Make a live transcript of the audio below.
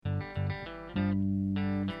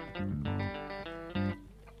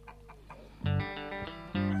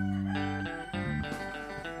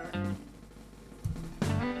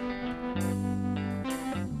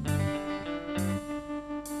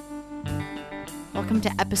Welcome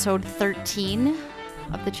to episode 13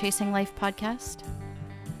 of the Chasing Life podcast.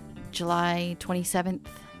 July 27th.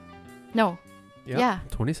 No. Yep, Yeah.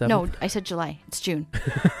 27th. No, I said July. It's June.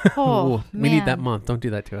 Oh, man. We need that month. Don't do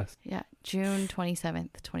that to us. Yeah. June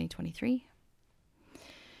 27th, 2023.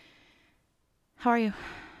 How are you?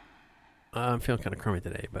 I'm feeling kind of crummy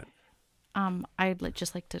today, but... I'd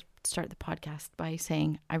just like to start the podcast by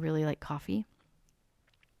saying I really like coffee.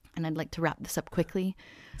 And I'd like to wrap this up quickly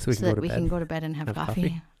so that we can go to bed and have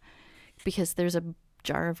coffee. Because there's a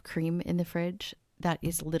jar of cream in the fridge that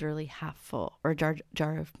is literally half full, or a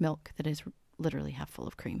jar of milk that is literally half full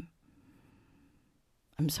of cream.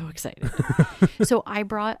 I'm so excited. So I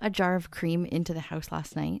brought a jar of cream into the house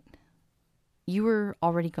last night. You were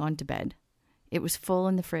already gone to bed. It was full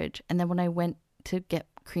in the fridge. And then when I went to get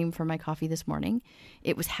cream for my coffee this morning,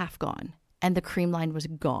 it was half gone and the cream line was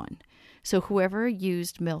gone. So whoever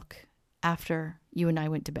used milk after you and I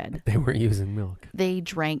went to bed, they weren't using milk. They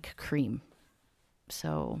drank cream.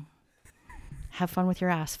 So have fun with your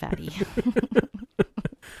ass, fatty.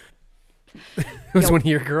 It was one of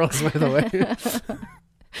your girls, by the way.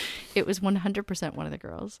 It was 100% one of the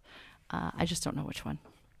girls. I just don't know which one.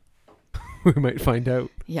 We might find out.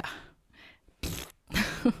 Yeah.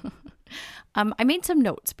 I made some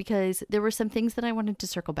notes because there were some things that I wanted to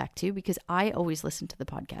circle back to because I always listen to the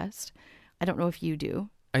podcast. I don't know if you do.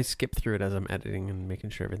 I skip through it as I'm editing and making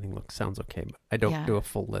sure everything sounds okay, but I don't do a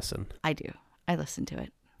full listen. I do. I listen to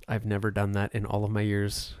it. I've never done that in all of my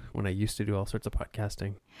years when I used to do all sorts of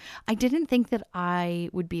podcasting. I didn't think that I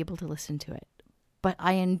would be able to listen to it, but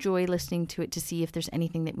I enjoy listening to it to see if there's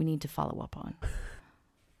anything that we need to follow up on.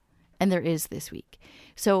 And there is this week.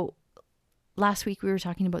 So last week we were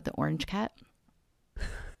talking about the orange cat.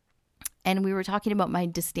 And we were talking about my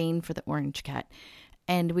disdain for the orange cat.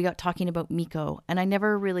 And we got talking about Miko. And I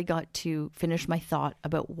never really got to finish my thought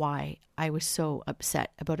about why I was so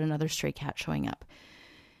upset about another stray cat showing up.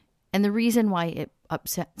 And the reason why it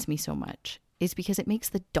upsets me so much is because it makes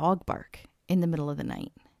the dog bark in the middle of the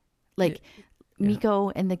night. Like Miko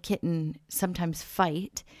and the kitten sometimes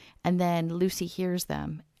fight, and then Lucy hears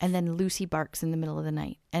them, and then Lucy barks in the middle of the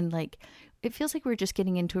night. And like, it feels like we're just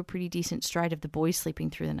getting into a pretty decent stride of the boys sleeping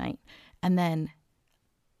through the night. And then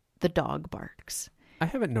the dog barks. I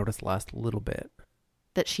haven't noticed the last little bit.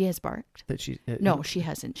 That she has barked? That she No, she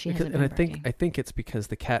hasn't. She hasn't been barking. I think it's because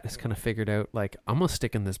the cat has kind of figured out, like, I'm going to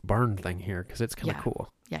stick in this barn thing here because it's kind of cool.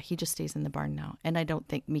 Yeah, he just stays in the barn now. And I don't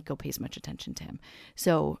think Miko pays much attention to him.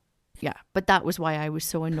 So, yeah. But that was why I was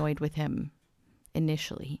so annoyed with him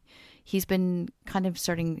initially. He's been kind of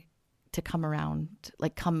starting to come around,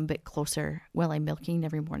 like come a bit closer while I'm milking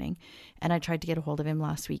every morning. And I tried to get a hold of him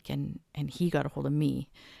last week and he got a hold of me.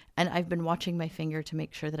 And I've been watching my finger to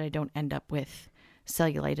make sure that I don't end up with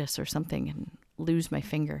cellulitis or something and lose my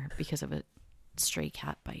finger because of a stray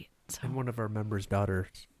cat bite. So. And one of our members'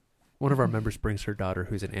 brings her daughter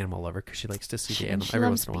who's an animal lover because she likes to see the animal every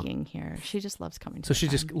once in a while. She loves being here. She just loves coming to So she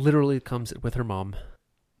just literally comes with her mom,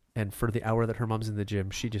 and for the hour that her mom's in the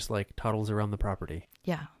gym, she just like toddles around the property.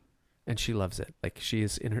 Yeah. And she loves it. Like she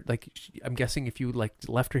is in her, like, I'm guessing if you like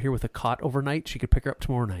left her here with a cot overnight, she could pick her up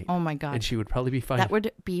tomorrow night. Oh my God. And she would probably be fine. That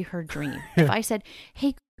would be her dream. If I said,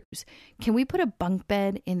 hey, Cruz, can we put a bunk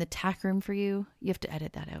bed in the tack room for you? You have to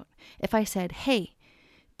edit that out. If I said, hey,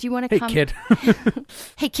 do you want to come? Hey, kid.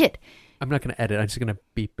 Hey, kid. I'm not going to edit. I'm just going to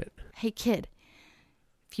beep it. Hey, kid,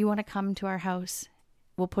 if you want to come to our house,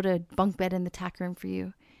 we'll put a bunk bed in the tack room for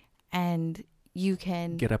you. And you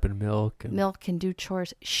can get up and milk and do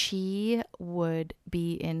chores. She would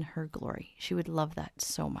be in her glory. She would love that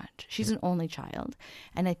so much. She's an only child.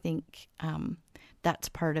 And I think that's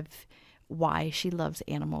part of why she loves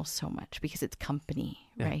animals so much, because it's company,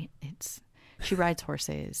 right? She rides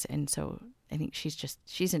horses. And so I think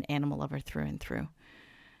she's an animal lover through and through.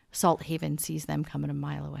 Salt Haven sees them coming a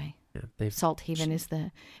mile away. Yeah, Salt Haven is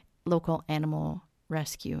the local animal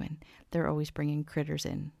rescue, and they're always bringing critters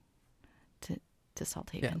in to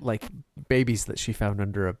Salt Haven. Yeah, like babies that she found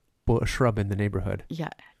under a shrub in the neighborhood. Yeah,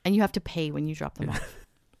 and you have to pay when you drop them off.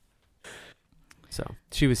 So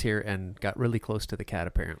she was here and got really close to the cat,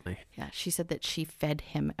 apparently. Yeah, she said that she fed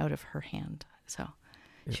him out of her hand. So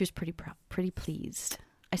she was pretty pleased.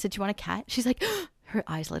 I said, do you want a cat? She's like, her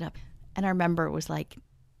eyes lit up. And our member was like,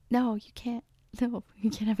 no, you can't. No, you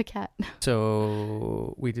can't have a cat.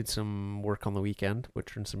 So we did some work on the weekend,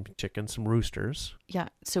 butchered some chickens, some roosters. Yeah.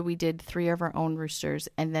 So we did 3 of our own roosters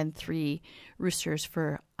and then 3 roosters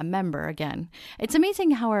for a member again. It's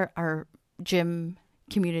amazing how our gym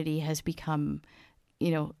community has become,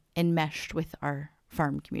 enmeshed with our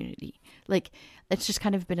farm community. Like, it's just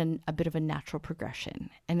kind of been a bit of a natural progression.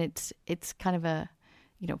 And it's kind of a,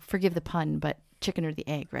 forgive the pun, but chicken or the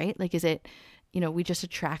egg, right? Like, is it... we just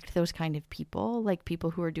attract those kind of people, like people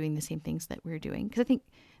who are doing the same things that we're doing. Because I think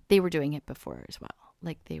they were doing it before as well.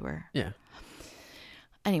 Like they were. Yeah.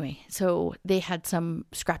 Anyway, so they had some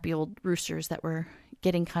scrappy old roosters that were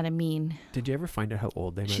getting kind of mean. Did you ever find out how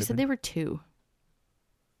old they might have been? She said they were 2.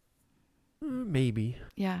 Maybe.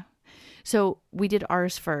 Yeah. So we did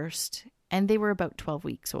ours first, and they were about 12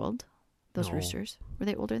 weeks old. Those roosters. Were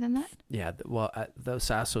they older than that? Yeah. The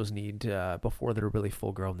Sassos need, before they're really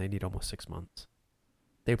full grown, they need almost 6 months.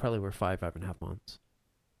 They probably were 5.5 months.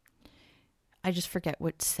 I just forget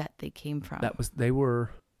what set they came from. They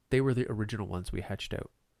were the original ones we hatched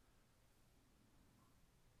out.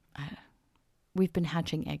 We've been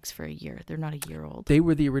hatching eggs for a year. They're not a year old. They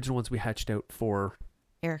were the original ones we hatched out for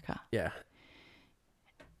Erica. Yeah.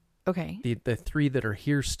 Okay. The 3 that are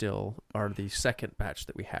here still are the second batch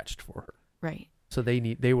that we hatched for her. Right. So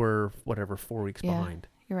they were 4 weeks behind.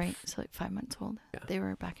 You're right. So like 5 months old. Yeah. They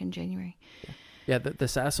were back in January. Yeah. The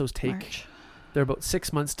Sassos take March. They're about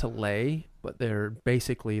 6 months to lay, but they're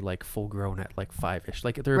basically like full grown at like 5-ish.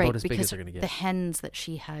 Like they're about as big as they're gonna get. The hens that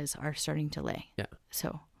she has are starting to lay. Yeah.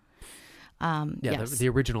 So yes. the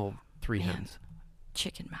original 3 hens.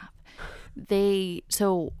 Chicken math.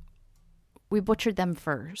 So we butchered them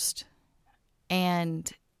first,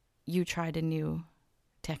 and you tried a new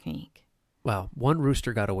technique. Well, one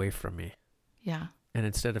rooster got away from me. Yeah. And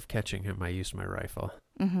instead of catching him, I used my rifle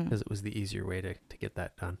because it was the easier way to get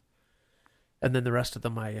that done. And then the rest of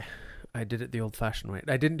them, I did it the old-fashioned way.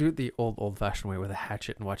 I didn't do it the old-fashioned way with a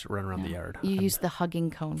hatchet and watch it run around the yard. You used the hugging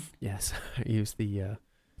cone. Yes, I used the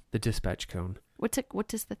dispatch cone. What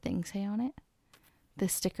does the thing say on it? The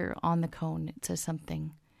sticker on the cone, it says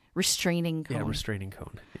something. Restraining cone. Yeah, restraining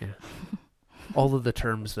cone. Yeah. All of the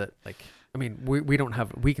terms that, like, I mean, we don't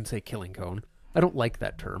have, we can say killing cone. I don't like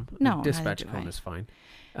that term. No, dispatch cone is fine.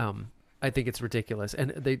 I think it's ridiculous.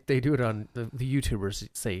 And they do it on, the YouTubers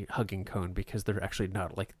say hugging cone because they're actually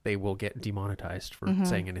not, like, they will get demonetized for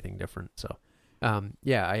saying anything different. So,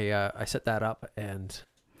 I set that up and...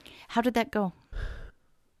 How did that go?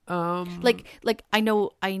 Like I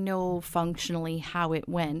know functionally how it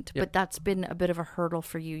went, but that's been a bit of a hurdle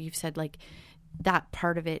for you. You've said like that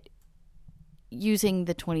part of it, using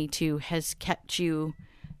the 22 has kept you,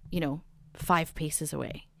 5 paces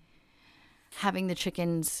away. Having the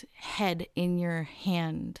chicken's head in your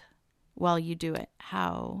hand while you do it,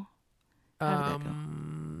 how did that go?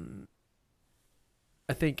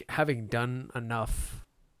 I think having done enough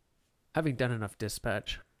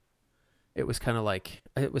dispatch, it was kind of like,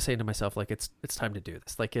 I was saying to myself, like, it's time to do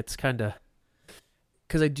this. Like, it's kind of,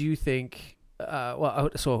 because I do think,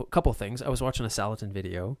 so a couple of things. I was watching a Salatin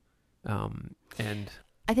video, and...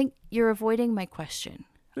 I think you're avoiding my question.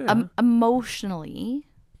 Yeah. Emotionally...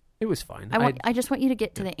 It was fine. I just want you to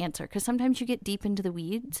get to the answer, because sometimes you get deep into the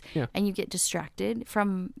weeds and you get distracted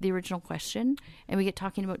from the original question, and we get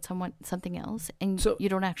talking about something else, and you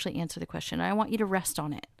don't actually answer the question. I want you to rest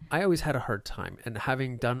on it. I always had a hard time, and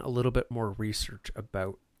having done a little bit more research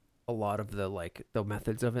about a lot of the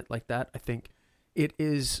methods of it like that, I think it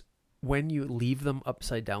is when you leave them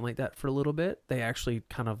upside down like that for a little bit, they actually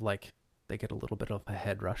kind of like, they get a little bit of a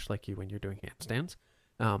head rush like you when you're doing handstands.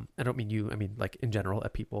 I don't mean you, I mean like in general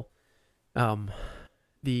at people. I've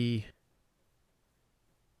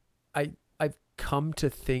come to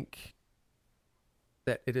think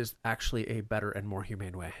that it is actually a better and more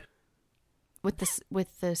humane way. With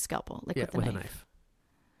the scalpel, like with the knife.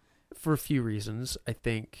 For a few reasons. I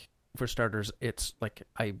think for starters, it's like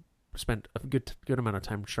I spent a good amount of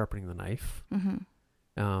time sharpening the knife.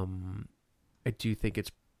 Mm-hmm. I do think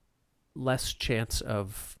it's less chance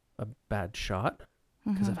of a bad shot.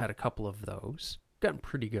 Because I've had a couple of those. Gotten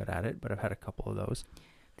pretty good at it, but I've had a couple of those.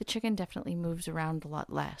 The chicken definitely moves around a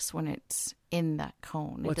lot less when it's in that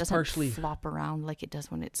cone. Well, it doesn't flop around like it does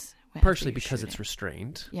when it's... Partially because it's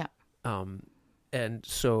restrained. Yeah. And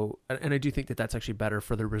so, and I do think that that's actually better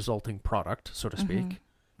for the resulting product, so to speak.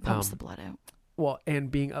 Pumps the blood out. Well, and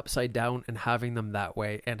being upside down and having them that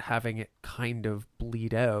way and having it kind of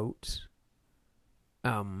bleed out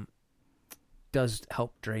does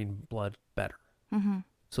help drain blood better. Mm-hmm.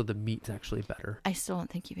 So the meat's actually better. I still don't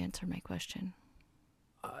think you've answered my question.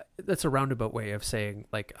 that's a roundabout way of saying,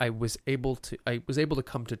 like, I was able to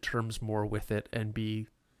come to terms more with it and be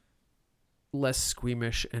less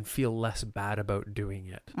squeamish and feel less bad about doing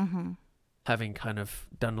it. Mm-hmm. Having kind of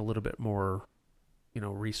done a little bit more,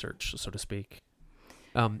 research, so to speak.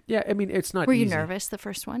 Yeah, I mean, it's not Were easy. you nervous the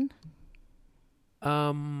first one?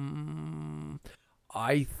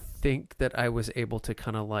 I think that I was able to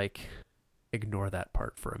kind of like ignore that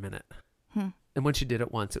part for a minute. And once you did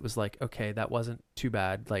it once, it was like, okay, that wasn't too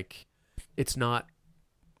bad. Like, it's not,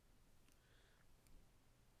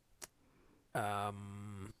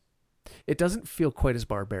 it doesn't feel quite as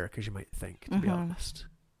barbaric as you might think, to be honest.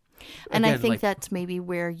 And again, I think that's maybe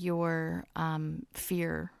where your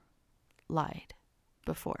fear lied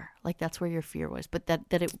before. Like, that's where your fear was, but that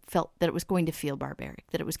it felt that it was going to feel barbaric,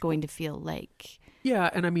 that it was going to feel like... Yeah,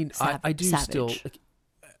 and I mean, I do savage. still... Like,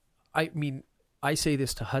 I mean, I say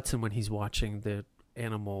this to Hudson when he's watching the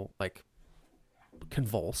animal, like,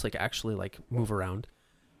 convulse, like, actually, like, move around.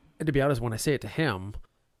 And to be honest, when I say it to him,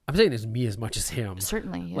 I'm saying it to me as much as him.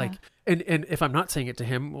 Certainly, yeah. Like, and if I'm not saying it to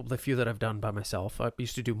him, well, the few that I've done by myself, I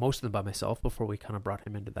used to do most of them by myself before we kind of brought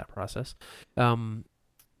him into that process. I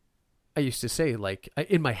used to say, like,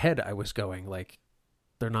 in my head, I was going, like,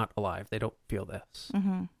 they're not alive. They don't feel this.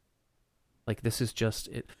 Mm-hmm. Like, this is just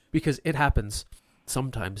it. Because it happens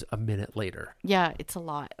sometimes a minute later. Yeah, it's a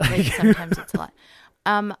lot. Like, sometimes it's a lot.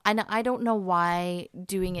 And I don't know why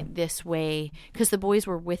doing it this way, because the boys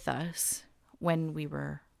were with us when we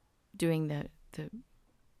were doing the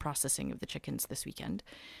processing of the chickens this weekend.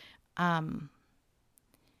 I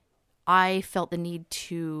felt the need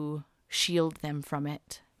to shield them from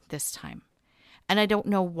it this time. And I don't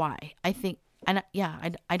know why. I think, and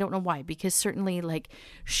I don't know why, because certainly, like,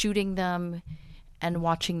 shooting them and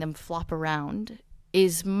watching them flop around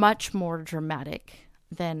is much more dramatic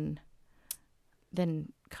than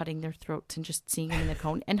cutting their throats and just seeing them in the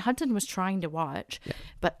cone. And Hudson was trying to watch,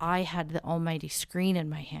 but I had the almighty screen in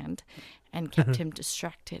my hand and kept him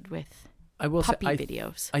distracted with puppy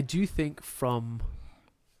videos. I do think from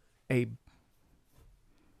a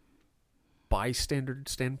bystander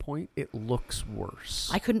standpoint, it looks worse.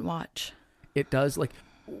 I couldn't watch. It does, like,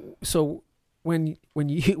 so when you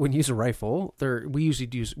use a rifle, we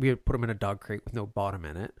put them in a dog crate with no bottom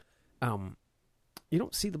in it. You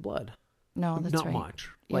don't see the blood. No, that's not right. much.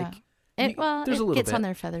 Yeah. Like, there's a little gets bit on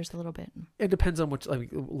their feathers a little bit. It depends on which.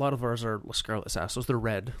 Like, a lot of ours are scarlet sassos. They're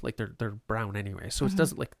red, like they're brown anyway. So it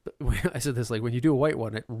doesn't, like, I said this, like, when you do a white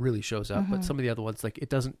one, it really shows up. But some of the other ones, like, it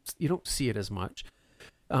doesn't. You don't see it as much.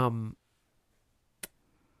 There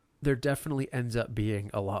definitely ends up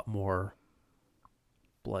being a lot more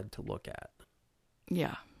blood to look at.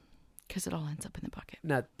 Yeah, because it all ends up in the bucket.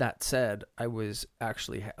 Now, that said, I was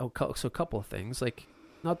actually so a couple of things, like,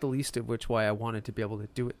 not the least of which why I wanted to be able to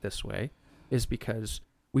do it this way is because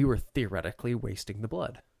we were theoretically wasting the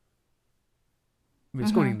blood. I mean,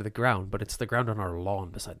 it's going into the ground, but it's the ground on our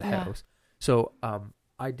lawn beside the house. So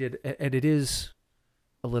I did, and it is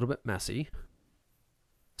a little bit messy.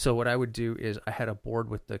 So what I would do is I had a board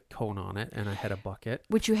with the cone on it, and I had a bucket.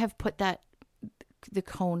 Would you have put the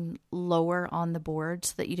cone lower on the board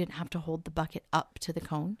so that you didn't have to hold the bucket up to the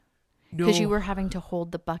cone? No. Because you were having to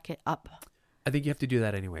hold the bucket up. I think you have to do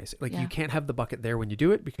that anyways. Like, you can't have the bucket there when you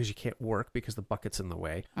do it because you can't work because the bucket's in the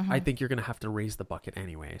way. I think you're going to have to raise the bucket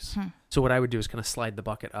anyways. So what I would do is kind of slide the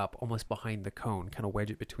bucket up almost behind the cone, kind of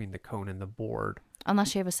wedge it between the cone and the board.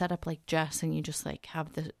 Unless you have a setup like Jess and you just, like, have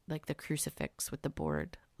the crucifix with the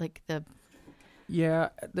board. Like,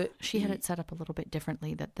 she had it set up a little bit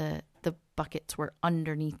differently, that the buckets were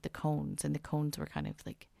underneath the cones and the cones were kind of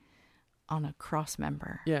like on a cross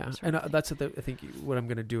member. Yeah, and that's I think what I'm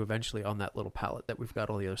going to do eventually on that little pallet that we've got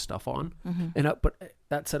all the other stuff on. And but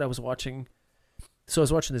that said, I was watching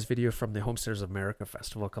this video from the Homesteaders of America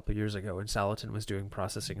Festival a couple of years ago, and Salatin was doing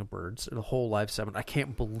processing of birds, the whole live seminar. I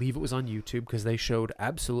can't believe it was on YouTube because they showed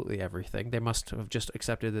absolutely everything. They must have just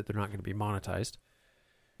accepted that they're not going to be monetized.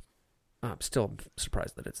 I'm still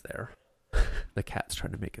surprised that it's there. The cat's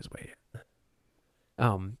trying to make his way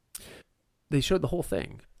in. They showed the whole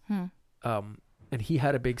thing. And he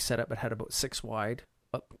had a big setup. It had about 6 wide,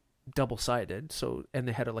 double-sided. So, and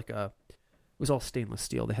they had it was all stainless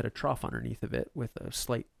steel. They had a trough underneath of it with a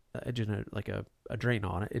slight edge and a drain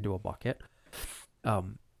on it into a bucket.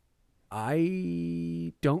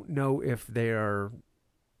 I don't know if they're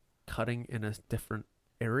cutting in a different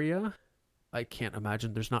area. I can't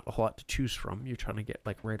imagine. There's not a whole lot to choose from. You're trying to get,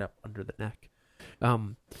 like, right up under the neck.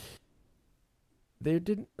 There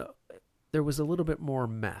was a little bit more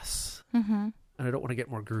mess. And I don't want to get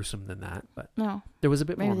more gruesome than that, but no, there was a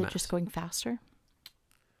bit more mess. Maybe they're just going faster?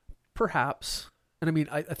 Perhaps. And I mean,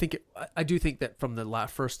 I think I do think that from the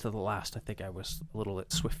first to the last, I think I was a little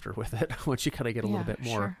bit swifter with it. Once you kind of get a little bit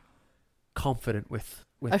more confident with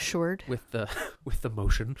assured with the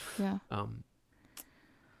motion. Yeah.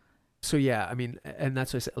 So yeah, I mean, and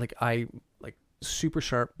that's what I said. Like I super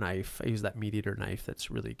sharp knife. I use that meat eater knife. That's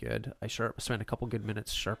really good. I spent a couple good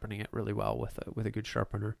minutes sharpening it really well with a good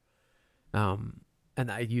sharpener.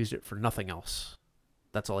 And I used it for nothing else.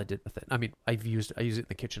 That's all I did with it. I mean, I use it in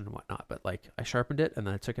the kitchen and whatnot, but like I sharpened it and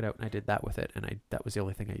then I took it out and I did that with it, and that was the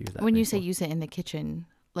only thing I used that. When you say use it in the kitchen,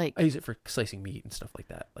 like I use it for slicing meat and stuff like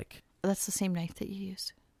that. Like that's the same knife that you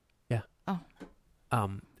used. Yeah. Oh.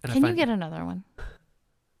 And can you get another one?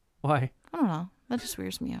 Why? I don't know. That just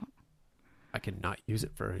weirds me out. I cannot use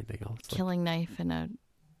it for anything else. Killing knife and a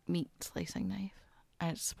meat slicing knife.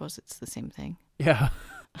 I suppose it's the same thing. Yeah.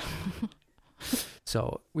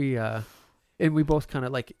 So and we both kind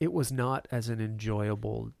of like, it was not as an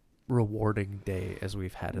enjoyable, rewarding day as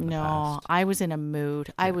we've had in the past. No, I was in a mood.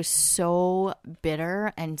 Yeah. I was so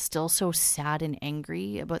bitter and still so sad and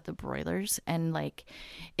angry about the broilers. And like,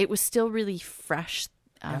 it was still really fresh.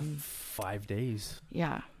 5 days.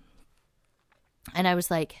 Yeah. And I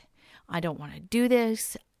was like, I don't want to do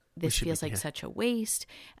this. This feels like such a waste.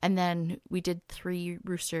 And then we did 3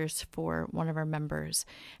 roosters for one of our members.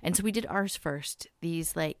 And so we did ours first.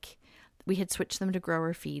 These like, we had switched them to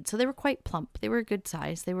grower feed. So they were quite plump. They were a good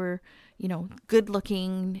size. They were, good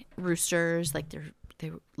looking roosters. Like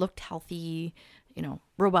they looked healthy,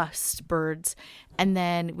 robust birds. And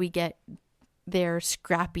then we get their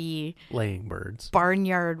scrappy laying birds,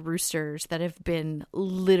 barnyard roosters that have been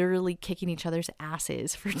literally kicking each other's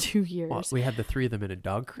asses for 2 years. Well, we had the 3 of them in a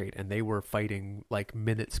dog crate and they were fighting like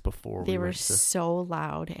minutes before they were so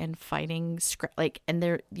loud and fighting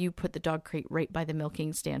and you put the dog crate right by the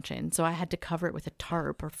milking stanchion, so I had to cover it with a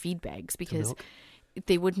tarp or feed bags because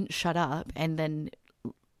they wouldn't shut up. And then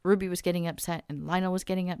Ruby was getting upset and Lionel was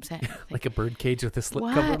getting upset. Like a bird cage with a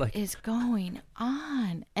slip cover. What is going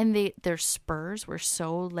on? And their spurs were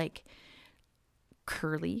so like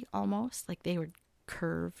curly almost, like they would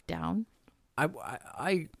curve down.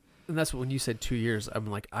 And that's when you said 2 years, I'm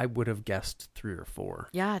like, I would have guessed 3 or 4.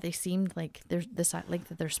 Yeah, they seemed like they're the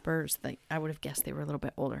length of their spurs. Like I would have guessed they were a little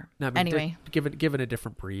bit older. No, I mean, anyway, given a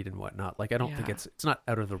different breed and whatnot, like I don't think it's not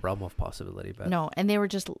out of the realm of possibility. But no, and they were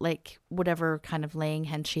just like whatever kind of laying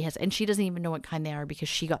hens she has, and she doesn't even know what kind they are because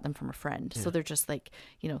she got them from a friend. Yeah. So they're just like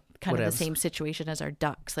kind of the same situation as our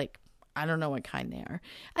ducks. Like I don't know what kind they are,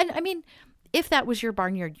 and I mean, if that was your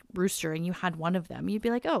barnyard rooster and you had one of them, you'd be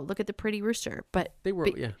like, oh, look at the pretty rooster. But they were,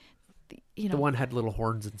 the one had little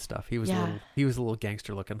horns and stuff. He was a little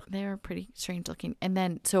gangster looking. They were pretty strange looking. And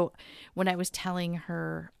then, so when I was telling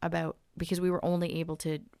her about, because we were only able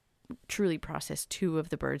to truly process 2 of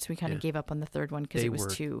the birds, we kind of gave up on the 3rd one because it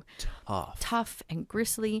was too tough and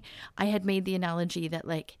gristly. I had made the analogy that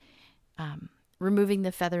like removing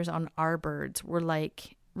the feathers on our birds were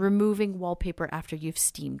like removing wallpaper after you've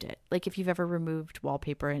steamed it. Like if you've ever removed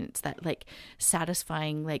wallpaper and it's that like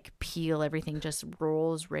satisfying like peel, everything just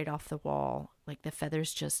rolls right off the wall. Like the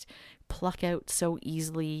feathers just pluck out so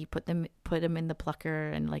easily. Put them in the plucker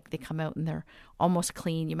and like they come out and they're almost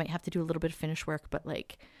clean. You might have to do a little bit of finish work, but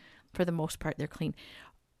like for the most part they're clean.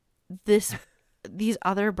 These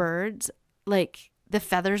other birds, like the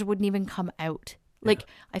feathers wouldn't even come out. Like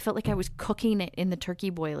I felt like I was cooking it in the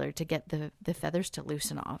turkey boiler to get the feathers to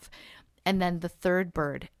loosen off. And then the 3rd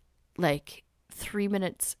bird, like 3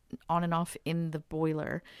 minutes on and off in the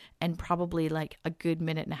boiler and probably like a good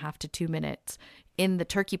 1.5 to 2 minutes in the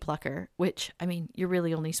turkey plucker, which I mean, you're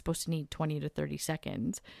really only supposed to need 20 to 30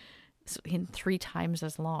 seconds. So in 3 times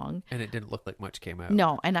as long. And it didn't look like much came out.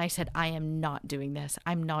 No. And I said, I am not doing this.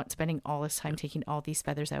 I'm not spending all this time taking all these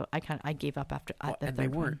feathers out. I gave up after the 3rd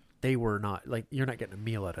one. They were not like, you're not getting a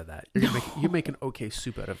meal out of that. You make an okay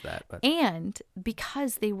soup out of that. But. And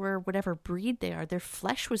because they were whatever breed they are, their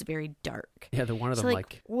flesh was very dark. Yeah, the one of them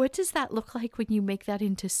like what does that look like when you make that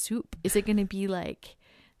into soup? Is it going to be like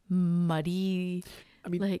muddy? I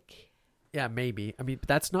mean, like yeah, maybe. I mean, but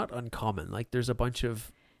that's not uncommon. Like there's a bunch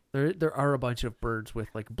of there are a bunch of birds with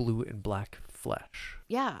like blue and black flesh.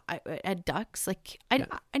 Yeah, at ducks, like I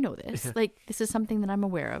know this. Yeah. Like this is something that I'm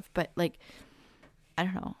aware of, but like I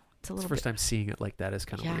don't know. It's a little first time seeing it like that is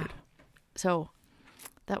kind of weird. So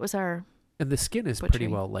that was our. And the skin is pretty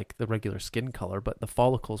well like the regular skin color, but the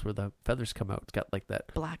follicles where the feathers come out, it's got like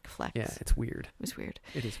that black flecks. Yeah, it's weird. It was weird.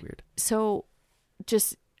 It is weird. So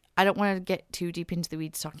just, I don't want to get too deep into the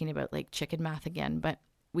weeds talking about like chicken math again, but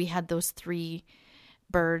we had those 3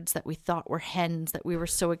 birds that we thought were hens that we were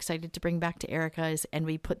so excited to bring back to Erica's, and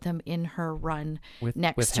we put them in her run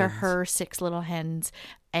next to her 6 little hens,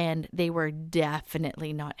 and they were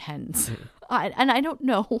definitely not hens. And I don't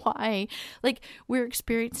know why. Like, we're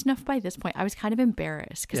experienced enough by this point. I was kind of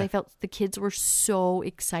embarrassed because I felt the kids were so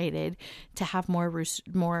excited to have more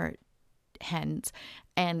hens,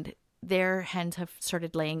 and their hens have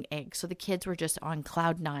started laying eggs. So the kids were just on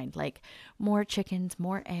cloud 9, like more chickens,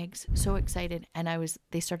 more eggs, so excited. And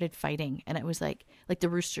they started fighting, and it was like the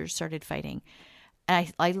roosters started fighting.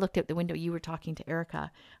 And I looked out the window. You were talking to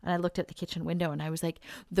Erica, and I looked at the kitchen window, and I was like,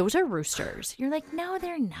 those are roosters. You're like, no,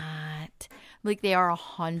 they're not. Like, they are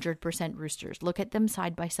 100% roosters. Look at them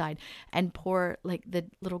side by side. And poor, like, the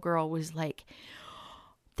little girl was like,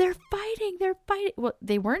 they're fighting. Well,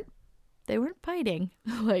 they weren't fighting.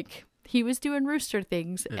 Like, he was doing rooster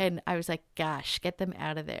things, and I was like, gosh, get them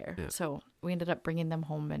out of there. Yeah. So we ended up bringing them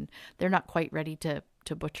home, and they're not quite ready to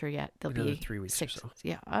butcher yet. They'll be 3 weeks 6. or so.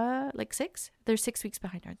 Yeah, like 6? They're 6 weeks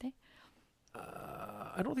behind, aren't they?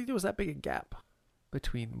 I don't think there was that big a gap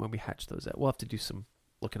between when we hatched those out. We'll have to do some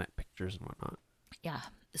looking at pictures and whatnot. Yeah.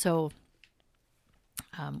 So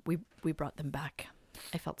we brought them back.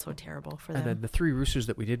 I felt so terrible for them. And then the 3 roosters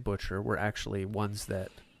that we did butcher were actually ones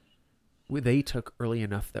that they took early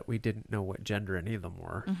enough that we didn't know what gender any of them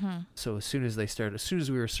were. Mm-hmm. So as soon as we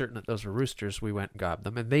were certain that those were roosters, we went and got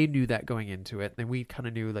them, and they knew that going into it. And we kind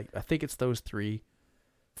of knew, like, I think it's those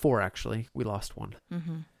 4 actually. We lost one.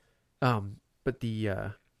 Mm-hmm. But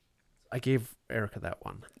I gave Erica that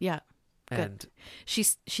one. Yeah. And good. She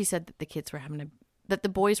said that the kids were that the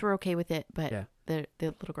boys were okay with it, but the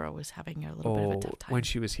little girl was having a little bit of a tough time. When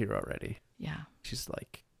she was here already. Yeah. She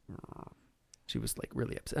was like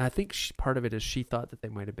really upset. And I think part of it is she thought that they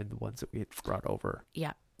might have been the ones that we had brought over.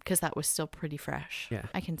 Yeah, because that was still pretty fresh. Yeah.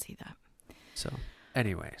 I can see that. So,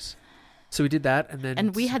 anyways. So we did that,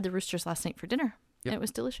 and we had the roosters last night for dinner. Yep. And it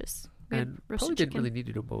was delicious. And probably didn't really need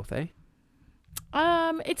to do both, eh?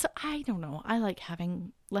 I don't know. I like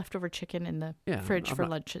having leftover chicken in the fridge for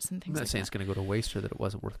lunches and things like that. I'm not saying it's going to go to waste or that it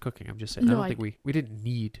wasn't worth cooking. I'm just saying I don't think we didn't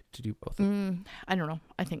need to do both. I don't know.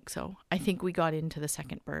 I think so. I think we got into the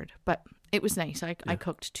second bird, but it was nice. I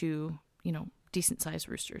cooked 2, decent sized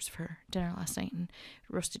roosters for dinner last night, and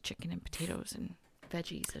roasted chicken and potatoes and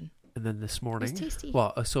veggies, and then this morning, it was tasty.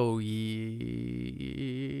 Well, so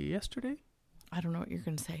yesterday, I don't know what you're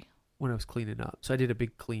going to say. When I was cleaning up, so I did a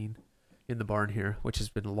big clean in the barn here, which has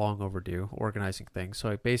been long overdue, organizing things.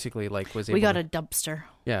 So I basically was able. We got a dumpster.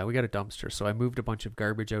 Yeah, we got a dumpster. So I moved a bunch of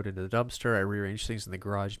garbage out into the dumpster. I rearranged things in the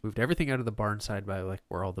garage, moved everything out of the barn side by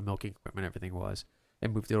where all the milking equipment, everything was,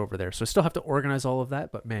 and moved it over there. So I still have to organize all of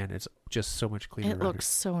that, but man, it's just so much cleaner. It looks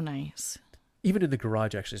so nice. Even in the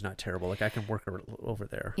garage, actually, is not terrible. Like, I can work over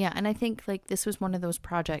there. Yeah, and I think this was one of those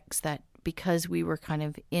projects that, because we were kind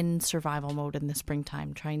of in survival mode in the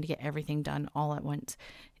springtime, trying to get everything done all at once,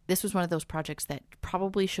 this was one of those projects that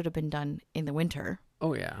probably should have been done in the winter.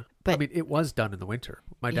 Oh, yeah. But I mean, it was done in the winter.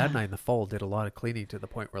 My dad and I in the fall did a lot of cleaning to the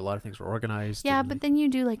point where a lot of things were organized. Yeah, but then you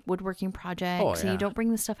do woodworking projects, and you don't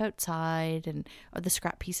bring the stuff outside or the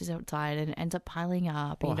scrap pieces outside, and it ends up piling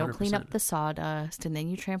up, and you don't clean up the sawdust, and then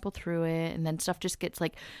you trample through it, and then stuff just gets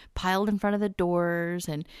piled in front of the doors.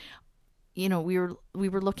 And we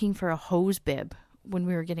were looking for a hose bib when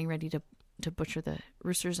we were getting ready to butcher the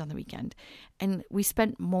roosters on the weekend, and we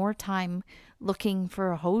spent more time looking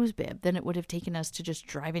for a hose bib than it would have taken us to just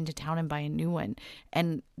drive into town and buy a new one.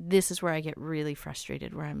 And this is where I get really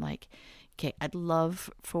frustrated, where I'm like, okay, I'd love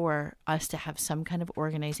for us to have some kind of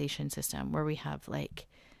organization system where we have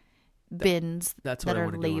bins that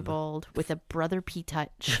are labeled with a Brother P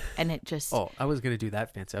touch, and it just I was going to do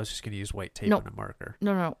that fancy. I was just going to use white tape and a marker.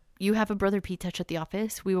 No, you have a Brother P touch at the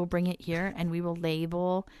office. We will bring it here, and we will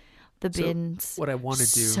label the bins. So what I want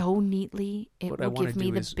to do so neatly, it will give me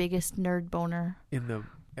the biggest nerd boner. In the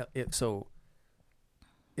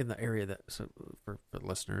area that, so for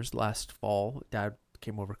listeners, last fall, Dad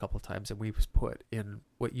came over a couple of times, and we put in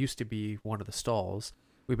what used to be one of the stalls.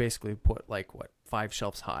 We basically put 5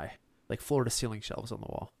 shelves high, floor to ceiling shelves on the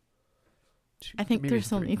wall. I think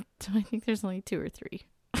there's only 2 or 3.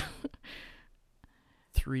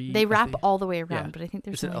 3. They wrap all the way around, but I think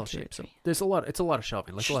there's only 2 or 3. So there's a lot. It's a lot of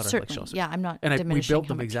shelving, a lot of shelves. Yeah, I'm not. And we built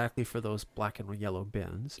them exactly for those black and yellow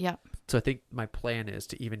bins. Yeah. So I think my plan is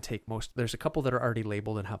to even take most. There's a couple that are already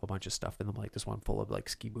labeled and have a bunch of stuff in them, like this one full of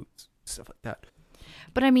ski boots, stuff like that.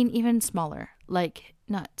 But I mean, even smaller, like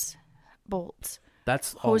nuts, bolts.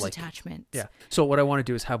 That's hose attachments. Yeah. So what I want to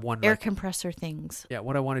do is have one air compressor things. Yeah.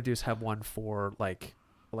 What I want to do is have one for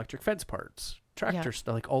electric fence parts, tractor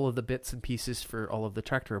stuff, like all of the bits and pieces for all of the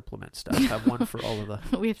tractor implement stuff. Have one for all of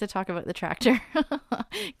the. We have to talk about the tractor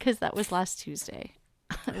because that was last Tuesday.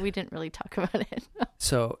 We didn't really talk about it.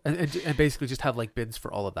 So, and basically just have like bins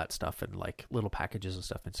for all of that stuff and like little packages and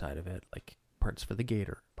stuff inside of it, like parts for the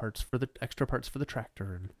gator, parts for the extra parts for the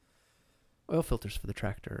tractor, and oil filters for the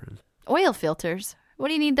tractor. And oil filters? What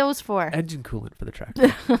do you need those for? Engine coolant for the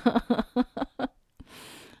tractor.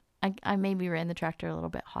 I maybe ran the tractor a little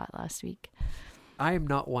bit hot last week. I am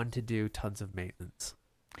not one to do tons of maintenance.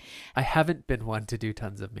 I haven't been one to do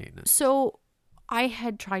tons of maintenance. So I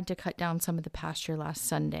had tried to cut down some of the pasture last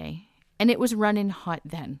Sunday, and it was running hot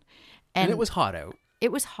then. And it was hot out.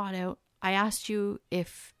 It was hot out. I asked you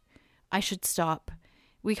if I should stop.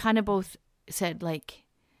 We kind of both said like,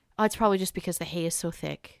 oh, it's probably just because the hay is so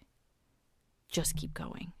thick. Just keep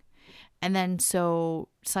going. And then so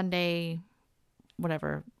Sunday,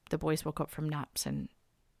 whatever, the boys woke up from naps and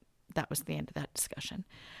that was the end of that discussion.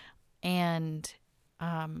 And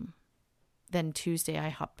then Tuesday I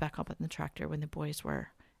hopped back up in the tractor when the boys were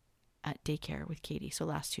at daycare with Katie. So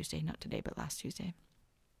last Tuesday, not today, but last Tuesday.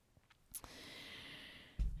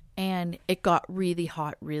 And it got really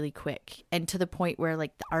hot really quick, and to the point where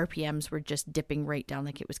like the RPMs were just dipping right down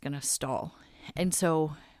like it was going to stall. And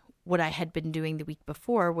so what I had been doing the week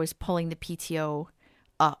before was pulling the PTO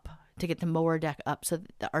up to get the mower deck up so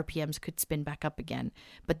that the RPMs could spin back up again.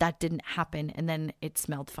 But that didn't happen, and then it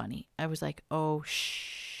smelled funny. I was like, oh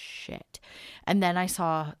shit. And then I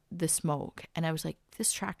saw the smoke and I was like,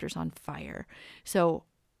 this tractor's on fire. So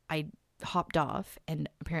I hopped off and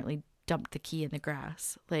apparently dumped the key in the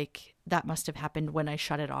grass. Like that must have happened when I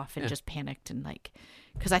shut it off and just panicked and like,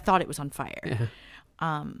 because I thought it was on fire.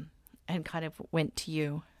 And kind of went to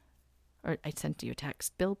you, or I sent you a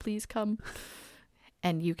text, Bill, please come.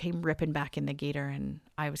 And you came ripping back in the gator, and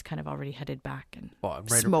I was kind of already headed back, and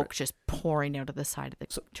smoke just pouring out of the side of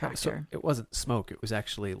the tractor. So it wasn't smoke. It was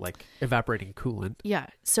actually like evaporating coolant. Yeah.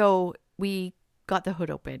 So we got the hood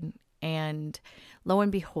open, and lo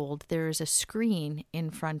and behold, there is a screen in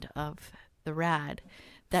front of the rad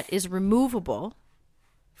that is removable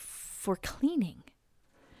for cleaning.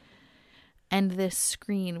 And this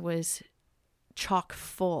screen was chock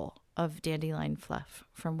full of dandelion fluff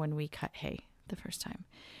from when we cut hay the first time.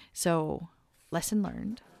 So lesson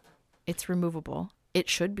learned, it's removable. It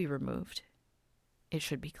should be removed. It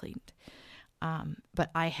should be cleaned.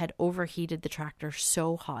 But I had overheated the tractor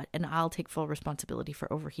so hot, and I'll take full responsibility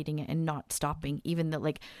for overheating it and not stopping, even though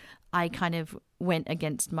like I kind of went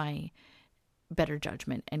against my better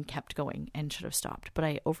judgment and kept going and should have stopped. But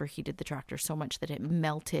I overheated the tractor so much that it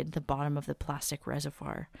melted the bottom of the plastic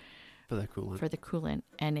reservoir for the coolant,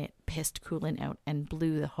 and it pissed coolant out and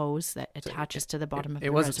blew the hose that attaches to the bottom of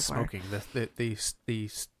the reservoir. It wasn't smoking. The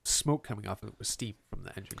smoke coming off of it was steam from the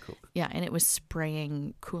engine coolant. Yeah, and it was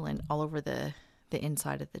spraying coolant all over the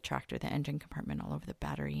inside of the tractor, the engine compartment, all over the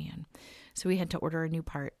battery. And so we had to order a new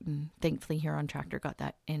part, and thankfully Huron Tractor got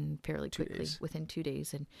that in fairly quickly, within 2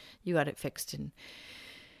 days, and you got it fixed. And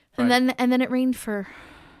then it rained for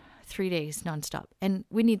 3 days nonstop, and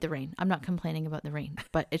we need the rain. I'm not complaining about the rain,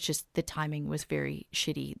 but it's just the timing was very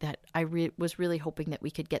shitty. That I was really hoping that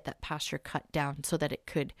we could get that pasture cut down so that it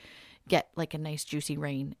could get like a nice juicy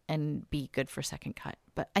rain and be good for second cut.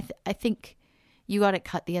 But I think you got it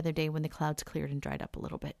cut the other day when the clouds cleared and dried up a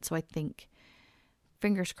little bit. So I think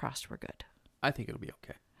fingers crossed we're good. I think it'll be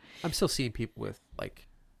okay. I'm still seeing people with like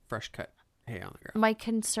fresh cut hay on the ground. My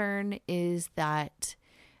concern is that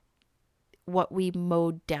what we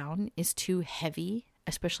mowed down is too heavy,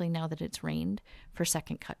 especially now that it's rained, for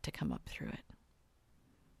second cut to come up through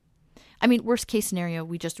it. I mean, worst case scenario,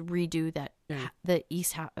 we just redo that the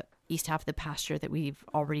east half of the pasture that we've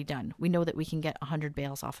already done. We know that we can get 100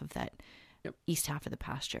 bales off of that east half of the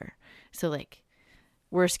pasture. So like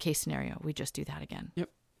worst case scenario, we just do that again. Yep.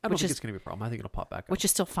 I don't think it's going to be a problem. I think it'll pop back up. Which is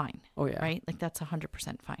still fine. Oh, yeah. Right? Like, that's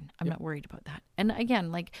 100% fine. I'm not worried about that. And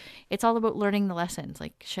again, like, it's all about learning the lessons.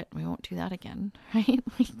 Like, shit, we won't do that again. Right?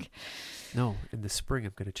 Like, no, in the spring,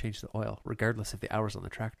 I'm going to change the oil, regardless of the hours on the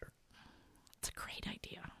tractor. It's a great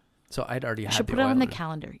idea. So I'd already had the oil. You should put it on the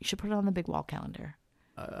calendar. You should put it on the big wall calendar.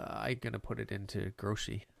 I'm going to put it into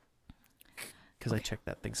grocery. Because I check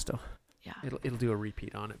that thing still. Yeah. It'll do a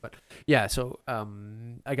repeat on it. But yeah, so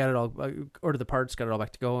I got it all, I ordered the parts, got it all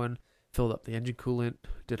back to going, filled up the engine coolant,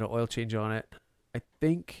 did an oil change on it. I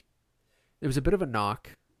think there was a bit of a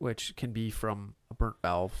knock, which can be from a burnt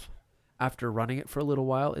valve. After running it for a little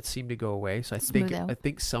while, it seemed to go away. So I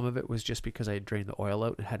think some of it was just because I had drained the oil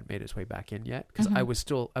out and hadn't made its way back in yet. Because I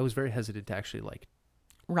was very hesitant to actually like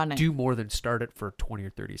run it, do more than start it for 20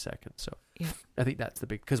 or 30 seconds. So I think that's the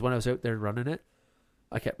big, because when I was out there running it,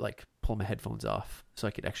 I kept like pulling my headphones off so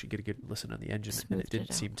I could actually get a good listen on the engine. And it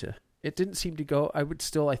didn't seem to go. I would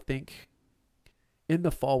still, I think, in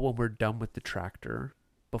the fall when we're done with the tractor,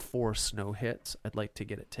 before snow hits, I'd like to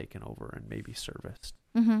get it taken over and maybe serviced.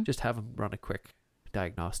 Mm-hmm. Just have them run a quick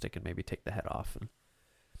diagnostic and maybe take the head off,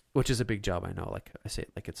 which is a big job. I know, like I say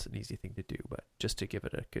it like it's an easy thing to do, but just to give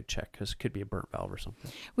it a good check because it could be a burnt valve or something.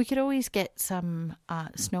 We could always get some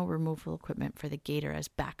snow removal equipment for the Gator as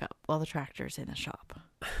backup while the tractor's in the shop.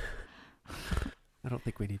 I don't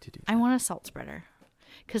think we need to do that. I want a salt spreader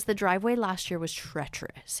because the driveway last year was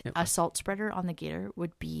treacherous. Yep. A salt spreader on the Gator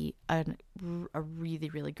would be a really,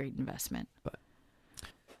 really great investment.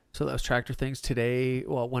 So that was tractor things. Today,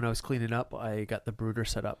 well, when I was cleaning up, I got the brooder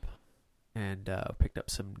set up and picked up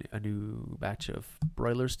a new batch of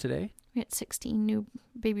broilers today. We had 16 new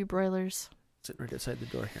baby broilers. Sitting right outside the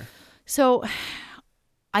door here. So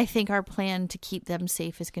I think our plan to keep them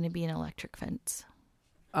safe is going to be an electric fence.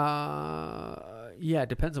 Yeah, it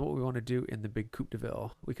depends on what we want to do in the big Coupe de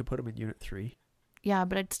Ville. We could put them in Unit 3. Yeah,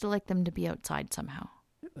 but I'd still like them to be outside somehow.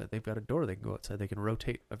 They've got a door. They can go outside. They can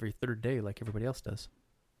rotate every third day like everybody else does.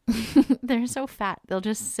 They're so fat. They'll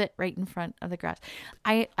just sit right in front of the grass.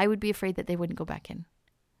 I would be afraid that they wouldn't go back in.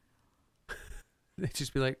 They'd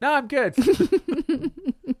just be like, no, I'm good.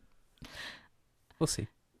 We'll see.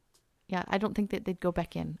 Yeah, I don't think that they'd go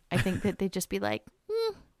back in. I think that they'd just be like,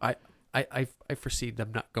 I foresee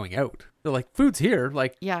them not going out. They're like, food's here.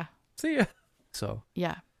 Like, yeah. See ya. So.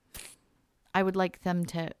 Yeah. I would like them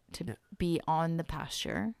to be on the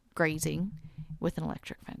pasture, grazing, with an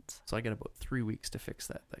electric fence. So I got about 3 weeks to fix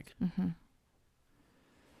that thing. Mm-hmm.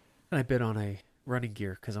 And I bid on a running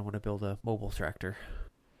gear because I want to build a mobile tractor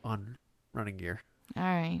on running gear. All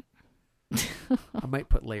right. I might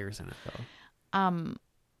put layers in it though.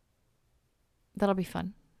 That'll be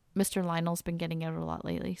fun. Mr. Lionel's been getting out a lot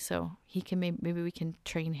lately, so he can maybe we can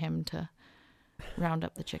train him to round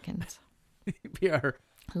up the chickens. Be our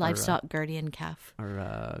livestock guardian calf.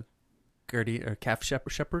 Our guardian or calf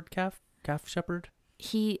calf shepherd.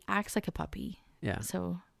 He acts like a puppy. Yeah.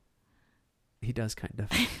 So he does kind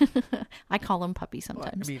of. I call him puppy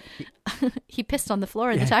sometimes. Well, I mean, he pissed on the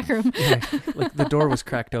floor in the tack room. Yeah. Like the door was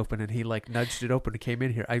cracked open and he like nudged it open and came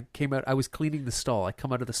in here. I came out. I was cleaning the stall. I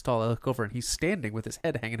come out of the stall. I look over and he's standing with his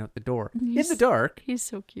head hanging out the door in the dark. He's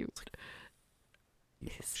so cute.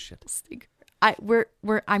 Shit. I'm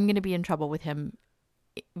going to be in trouble with him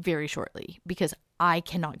very shortly because I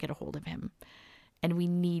cannot get a hold of him. And we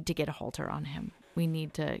need to get a halter on him. We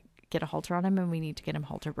need to get a halter on him and we need to get him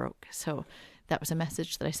halter broke. So that was a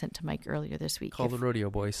message that I sent to Mike earlier this week. Call the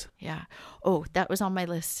rodeo boys. Yeah. Oh, that was on my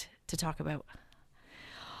list to talk about.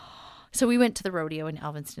 So we went to the rodeo in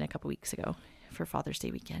Alvinston a couple weeks ago for Father's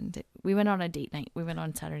Day weekend. We went on a date night. We went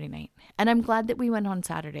on Saturday night. And I'm glad that we went on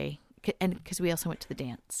Saturday and because we also went to the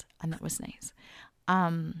dance and that was nice.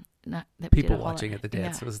 Not that people watching at the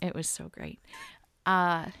dance. Yeah, it was so great.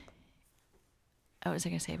 What was I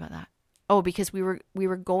going to say about that? Oh, because we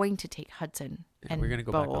were going to take Hudson and we're going to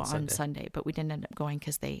go Bo back on Sunday, but we didn't end up going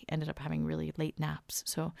because they ended up having really late naps.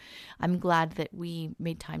 So I'm glad that we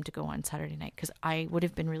made time to go on Saturday night because I would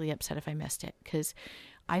have been really upset if I missed it because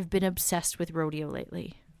I've been obsessed with rodeo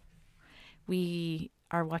lately. We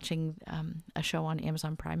are watching a show on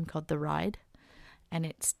Amazon Prime called The Ride, and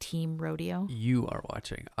it's Team Rodeo. You are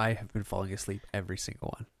watching. I have been falling asleep every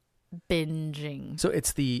single one. Binging. So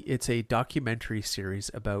it's a documentary series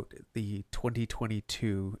about the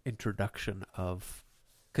 2022 introduction of,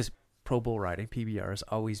 because pro bull riding, PBR, has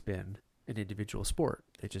always been an individual sport.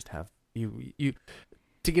 They just have you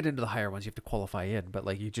to get into the higher ones you have to qualify in, but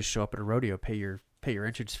like you just show up at a rodeo, pay your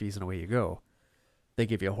entrance fees and away you go. They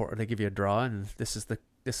give you a draw and this is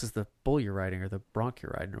the bull you're riding or the bronc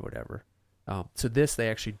you're riding or whatever. So they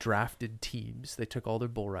actually drafted teams. They took all their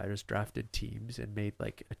bull riders, drafted teams, and made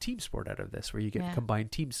like a team sport out of this, where you get a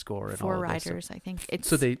combined team score and 4 all of riders. This. I think it's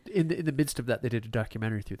so they in the midst of that they did a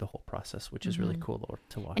documentary through the whole process, which is really cool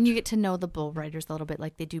to watch. And you get to know the bull riders a little bit,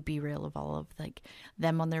 like they do B-reel of all of like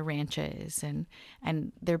them on their ranches and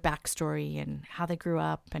their backstory and how they grew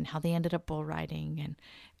up and how they ended up bull riding, and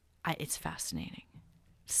it's fascinating.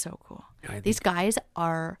 It's so cool. These guys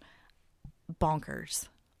are bonkers.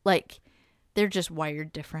 Like. They're just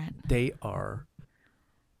wired different. They are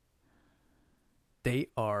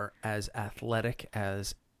as athletic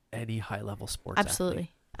as any high level sports athlete.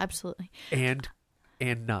 Absolutely. And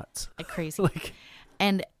nuts. Like crazy.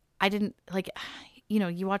 And I didn't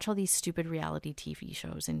you watch all these stupid reality TV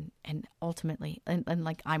shows and ultimately and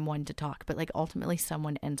like I'm one to talk, but like ultimately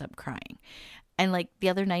someone ends up crying. And like the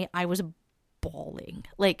other night I was bawling,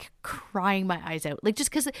 like crying my eyes out, like just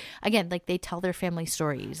because again, like they tell their family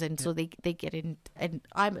stories, and so they get in, and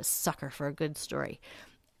I'm a sucker for a good story,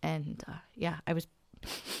 and I was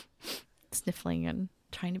sniffling and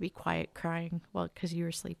trying to be quiet, crying because you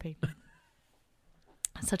were sleeping.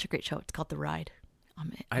 It's such a great show. It's called The Ride.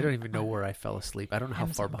 I don't even know where I fell asleep. I don't know how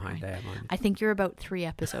far behind I am on it. I think you're about 3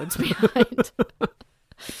 episodes behind.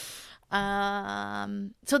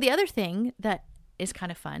 So the other thing that is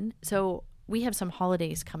kind of fun, so we have some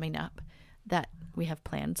holidays coming up that we have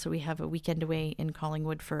planned. So we have a weekend away in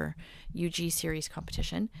Collingwood for UG series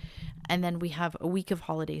competition. And then we have a week of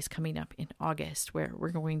holidays coming up in August where we're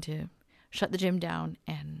going to shut the gym down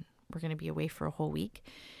and we're going to be away for a whole week.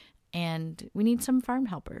 And we need some farm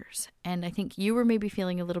helpers. And I think you were maybe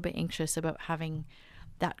feeling a little bit anxious about having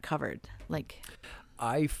that covered. Like,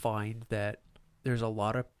 I find that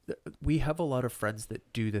we have a lot of friends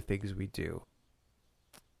that do the things we do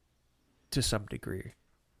to some degree.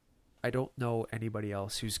 I don't know anybody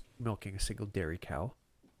else who's milking a single dairy cow.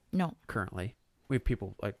 No. Currently. We have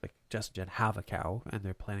people like Jess and Jen have a cow and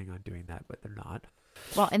they're planning on doing that, but they're not.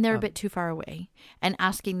 Well, and they're a bit too far away, and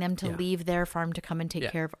asking them to leave their farm to come and take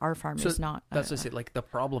care of our farm is not. That's just it. Like, the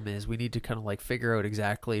problem is we need to kind of like figure out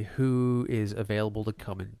exactly who is available to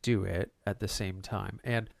come and do it at the same time.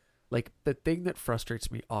 And like, the thing that frustrates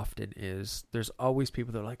me often is there's always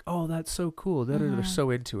people that are like, "Oh, that's so cool." They're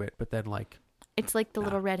so into it, but then like, it's like the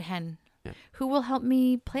little red hen. Yeah. Who will help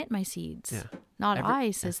me plant my seeds? Yeah. Not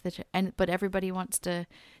I, says but everybody wants to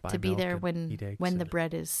be there when the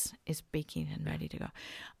bread is baking and ready to go.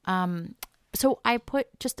 So I put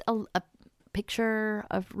just a picture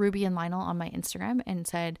of Ruby and Lionel on my Instagram and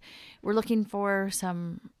said, we're looking for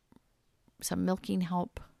some milking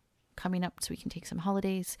help coming up so we can take some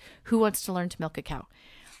holidays. Who wants to learn to milk a cow?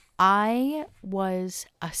 I was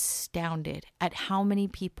astounded at how many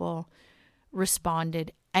people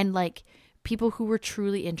responded, and like people who were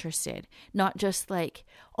truly interested, not just like,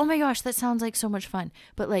 oh my gosh, that sounds like so much fun,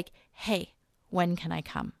 but like, hey, when can I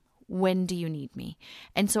come? When do you need me?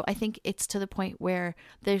 And so I think it's to the point where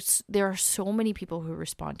there are so many people who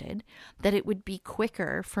responded that it would be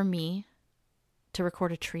quicker for me to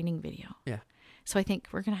record a training video. Yeah. So I think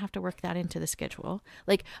we're going to have to work that into the schedule,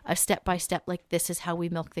 like a step-by-step, like this is how we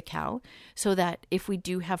milk the cow, so that if we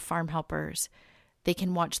do have farm helpers, they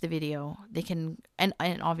can watch the video. They can, and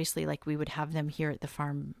obviously, like, we would have them here at the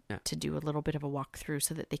farm to do a little bit of a walkthrough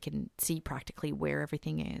so that they can see practically where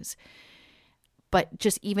everything is. But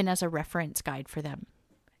just even as a reference guide for them.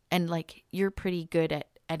 And like, you're pretty good at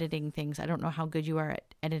editing things. I don't know how good you are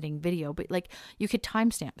at editing video, but like, you could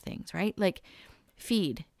timestamp things, right? Like,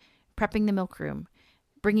 feed, prepping the milk room,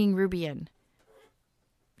 bringing Ruby in,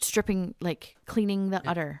 stripping, like cleaning the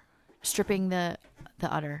udder, stripping the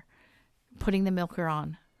udder, putting the milker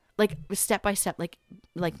on, like step by step,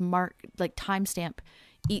 like mark, like timestamp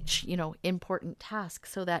each, important task,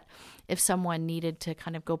 so that if someone needed to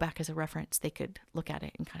kind of go back as a reference, they could look at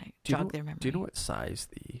it and kind of jog their memory. Do you know what size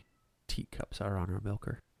the teacups are on our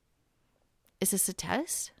milker? Is this a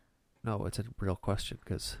test? No, it's a real question,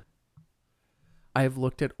 because I've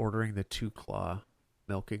looked at ordering the 2-claw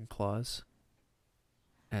milking claws,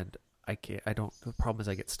 and the problem is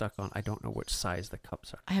I get stuck on, I don't know which size the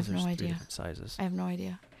cups are. I have no idea. Different sizes. I have no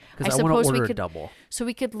idea. Because I want to order a double. So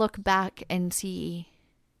we could look back and see.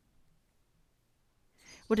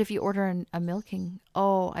 What if you order a milking?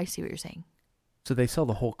 Oh, I see what you're saying. So they sell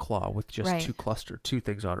the whole claw with just two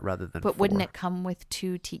things on it rather than But 4. Wouldn't it come with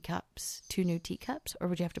 2 new teacups? Or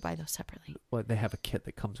would you have to buy those separately? Well, they have a kit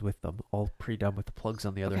that comes with them, all pre-done with the plugs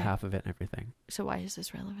on the other half of it and everything. So why is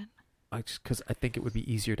this relevant? Because I think it would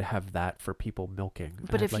be easier to have that for people milking.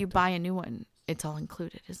 But if you buy a new one, it's all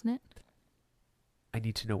included, isn't it? I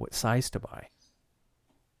need to know what size to buy.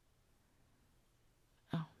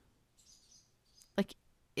 Oh. Like,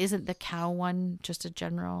 isn't the cow one just a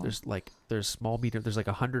general? There's small, medium, there's like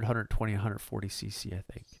 100, 120, 140 cc, I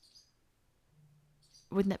think.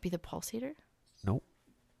 Wouldn't that be the pulsator? Nope.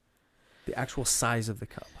 The actual size of the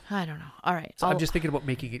cup. I don't know. All right. So I'm just thinking about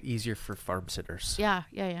making it easier for farm sitters. Yeah.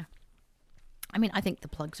 I mean, I think the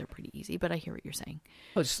plugs are pretty easy, but I hear what you're saying.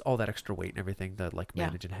 Well, just all that extra weight and everything to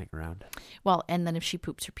manage and hang around. Well, and then if she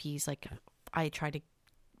poops or pees, I try to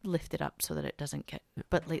lift it up so that it doesn't get. Yeah.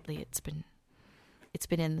 But lately, it's been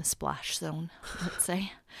in the splash zone, let's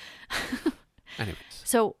say. Anyways,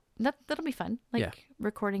 so that'll be fun.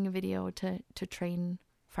 Recording a video to train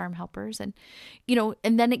farm helpers, and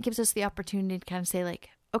and then it gives us the opportunity to kind of say,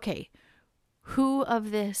 like, okay, who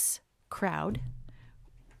of this crowd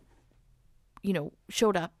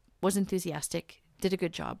showed up, was enthusiastic, did a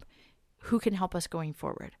good job, who can help us going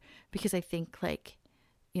forward? Because I think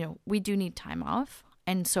we do need time off.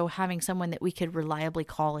 And so having someone that we could reliably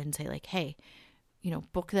call and say like, hey,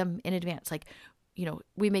 book them in advance. Like,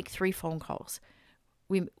 we make 3 phone calls.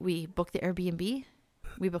 We book the Airbnb,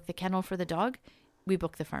 we book the kennel for the dog, we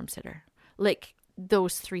book the farm sitter. Like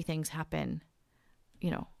those 3 things happen,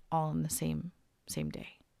 all in the same day.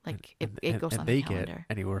 Like it goes on the calendar.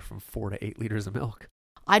 Get anywhere from 4 to 8 liters of milk.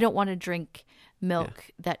 I don't want to drink milk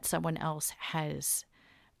that someone else has.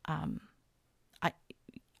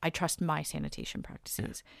 I trust my sanitation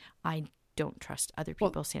practices. Yeah. I don't trust other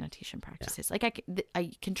people's sanitation practices. Yeah. Like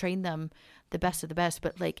I can train them the best of the best,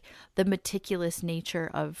 but like the meticulous nature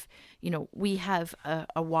of, we have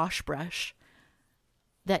a wash brush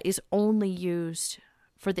that is only used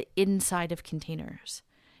for the inside of containers.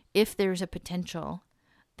 If there's a potential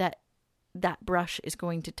that brush is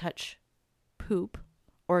going to touch poop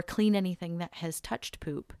or clean anything that has touched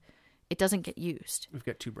poop, it doesn't get used. We've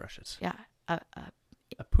got 2 brushes. Yeah.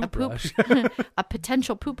 A poop brush. A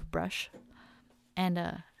potential poop brush and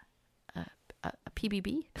a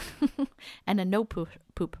PBB and a no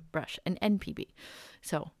poop brush, an NPB.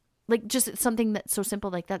 So like just something that's so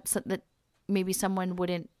simple like that, so that maybe someone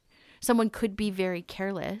could be very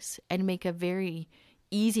careless and make a very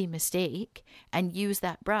easy mistake and use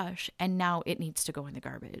that brush, and now it needs to go in the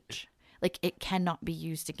garbage. Like it cannot be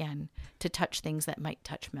used again to touch things that might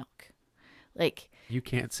touch milk. Like you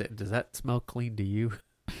can't say, does that smell clean to you?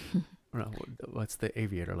 What's the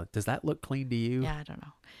aviator like? Does that look clean to you? Yeah, I don't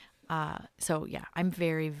know. So yeah, I'm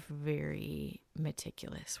very, very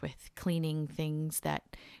meticulous with cleaning things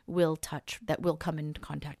that will come in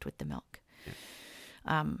contact with the milk.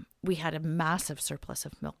 Yeah. We had a massive surplus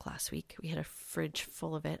of milk last week. We had a fridge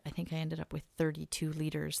full of it. I think I ended up with 32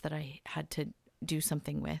 liters that I had to do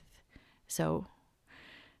something with. So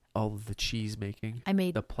all of the cheese making. I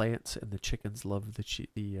made the plants and the chickens love the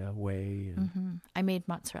whey. And... I made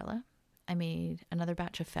mozzarella. I made another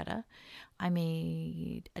batch of feta. I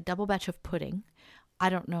made a double batch of pudding. I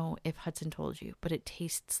don't know if Hudson told you, but it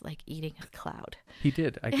tastes like eating a cloud. He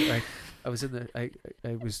did. I was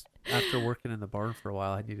I was after working in the barn for a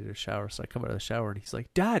while. I needed a shower, so I come out of the shower and he's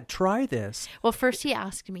like, "Dad, try this." Well, first he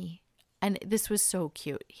asked me, and this was so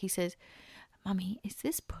cute. He says, "Mommy, is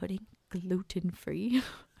this pudding gluten-free?"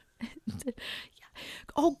 Yeah.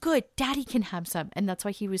 Oh, good. Daddy can have some. And that's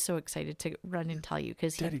why he was so excited to run and tell you.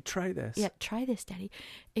 Daddy, try this. Yeah, try this, Daddy.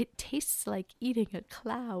 It tastes like eating a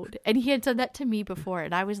cloud. And he had said that to me before,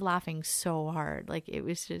 and I was laughing so hard. Like, it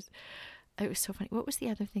was so funny. What was the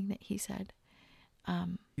other thing that he said?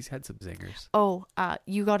 He's had some zingers. Oh,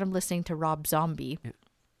 you got him listening to Rob Zombie. Yeah.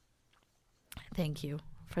 Thank you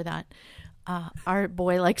for that. Our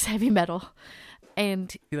boy likes heavy metal.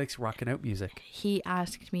 And he likes rocking out music. He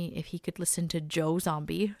asked me if he could listen to Joe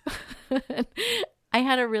Zombie. I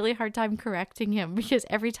had a really hard time correcting him because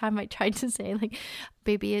every time I tried to say like,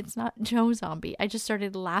 baby, it's not Joe Zombie, I just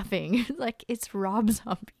started laughing. Like, it's Rob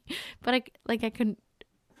Zombie. But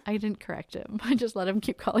I didn't correct him. I just let him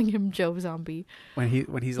keep calling him Joe Zombie. When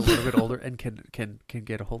he's a little bit older and can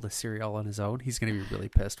get a hold of cereal on his own, he's going to be really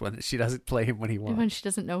pissed when she doesn't play him when he wants. When she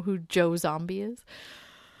doesn't know who Joe Zombie is.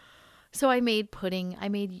 So I made pudding, I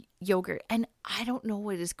made yogurt, and I don't know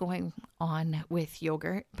what is going on with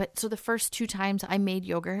yogurt, but so the first 2 times I made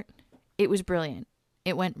yogurt, it was brilliant.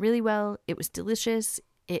 It went really well. It was delicious.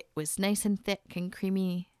 It was nice and thick and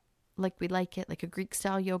creamy like we like it, like a Greek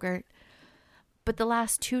style yogurt. But the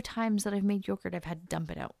last 2 times that I've made yogurt, I've had to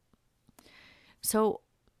dump it out. So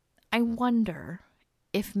I wonder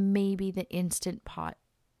if maybe the Instant Pot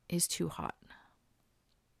is too hot.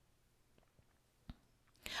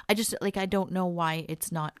 I I don't know why it's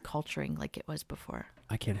not culturing like it was before.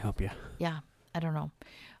 I can't help you. Yeah, I don't know.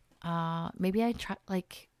 Maybe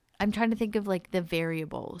I'm trying to think of like the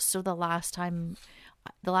variables. So the last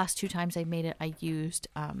 2 times I made it, I used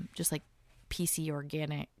just like PC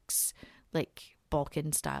Organics, like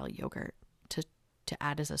Balkan style yogurt to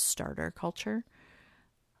add as a starter culture.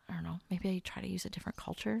 I don't know. Maybe I try to use a different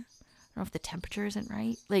culture. I don't know if the temperature isn't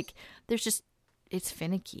right. Like it's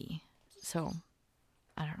finicky. So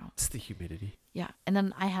I don't know. It's the humidity. Yeah. And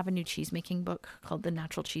then I have a new cheese making book called The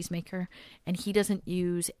Natural Cheesemaker, and he doesn't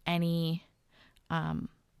use any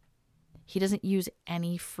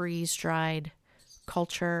freeze dried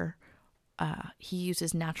culture. He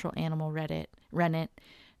uses natural animal rennet,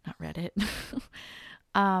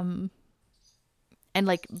 and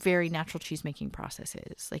like very natural cheese making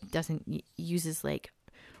processes. Like uses like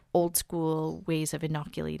old school ways of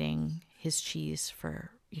inoculating his cheese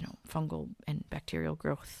for, fungal and bacterial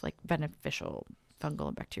growth, like beneficial fungal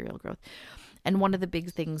and bacterial growth. And one of the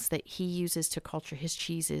big things that he uses to culture his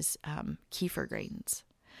cheese is kefir grains.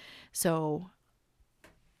 So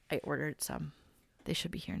I ordered some. They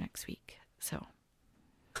should be here next week. So.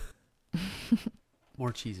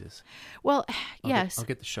 More cheeses. Well, yes. I'll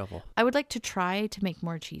get the shovel. I would like to try to make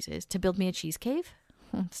more cheeses, to build me a cheese cave.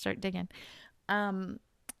 Start digging.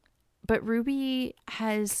 But Ruby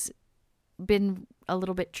has been a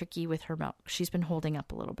little bit tricky with her milk. She's been holding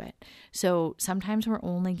up a little bit. So sometimes we're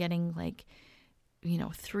only getting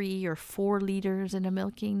 3 or 4 liters in a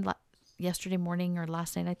milking. Yesterday morning or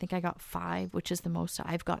last night, I think I got 5, which is the most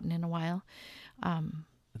I've gotten in a while. And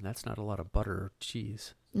that's not a lot of butter or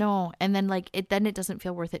cheese. No, and then it doesn't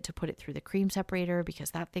feel worth it to put it through the cream separator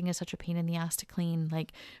because that thing is such a pain in the ass to clean.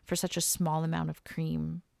 For such a small amount of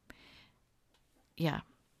cream. Yeah,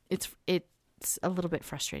 it's a little bit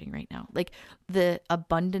frustrating right now. The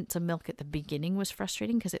abundance of milk at the beginning was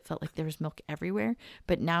frustrating because it felt like there was milk everywhere,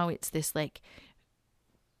 but now it's this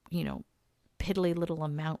piddly little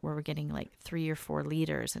amount where we're getting 3 or 4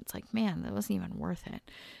 liters. It's man, that wasn't even worth it.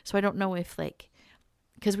 So I don't know if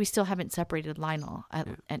because we still haven't separated Lionel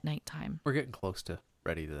at nighttime. We're getting close to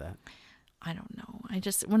ready to that. I don't know.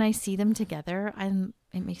 When I see them together,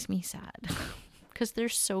 it makes me sad because they're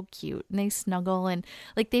so cute and they snuggle and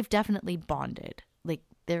they've definitely bonded.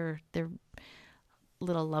 Their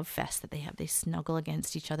little love fest that they have. They snuggle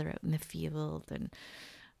against each other out in the field and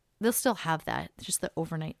they'll still have that. Just the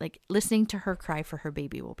overnight, listening to her cry for her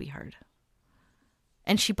baby will be hard.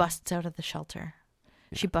 And she busts out of the shelter.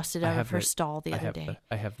 Yeah. She busted out of her stall the other day.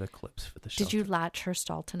 I have the clips for the shelter. Did you latch her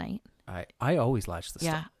stall tonight? I always latch the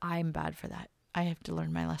stall. Yeah, I'm bad for that. I have to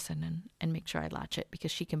learn my lesson and make sure I latch it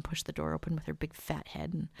because she can push the door open with her big fat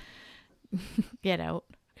head and get out.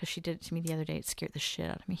 Because she did it to me the other day. It scared the shit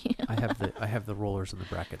out of me. I have the rollers and the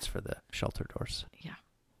brackets for the shelter doors. Yeah.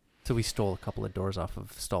 So we stole a couple of doors off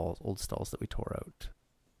of old stalls that we tore out.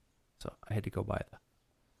 So I had to go buy them.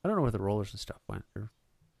 I don't know where the rollers and stuff went. I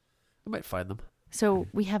might find them. So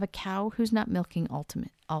we have a cow who's not milking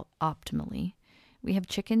optimally. We have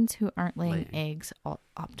chickens who aren't laying eggs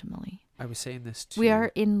optimally. I was saying this too. We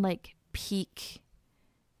are in peak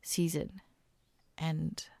season.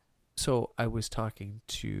 And so I was talking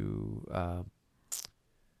to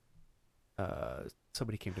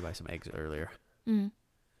somebody came to buy some eggs earlier. Mm-hmm.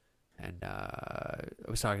 And I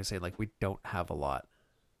was talking, saying we don't have a lot.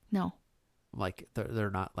 No.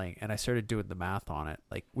 They're not laying. And I started doing the math on it.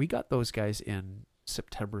 We got those guys in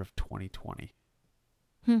September of 2020.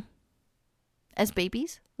 As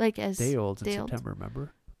babies? As day-olds in September,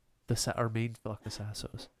 remember? Our main flock of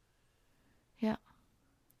Sassos. Yeah.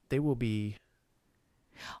 They will be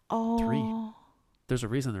 3. There's a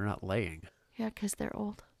reason they're not laying. Yeah, because they're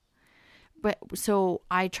old. But so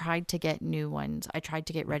I tried to get new ones. I tried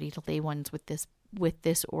to get ready to lay ones with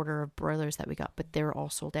this order of broilers that we got, but they're all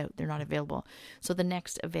sold out. They're not available. So the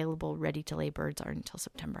next available ready to lay birds aren't until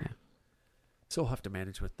September. Yeah. So we'll have to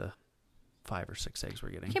manage with the 5 or 6 eggs we're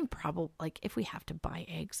getting. We can probably if we have to buy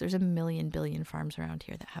eggs, there's a billion farms around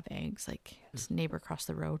here that have eggs. It's neighbor across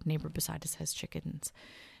the road, neighbor beside us has chickens.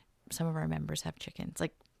 Some of our members have chickens. The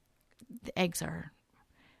eggs are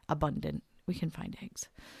abundant. We can find eggs.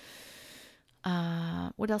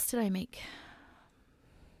 What else did I make?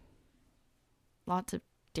 Lots of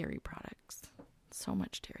dairy products. So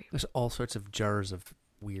much dairy. There's all sorts of jars of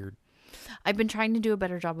weird. I've been trying to do a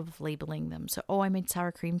better job of labeling them. So, I made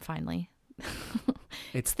sour cream finally.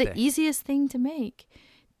 It's the easiest thing to make.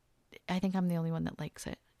 I think I'm the only one that likes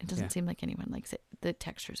it. It doesn't seem like anyone likes it. The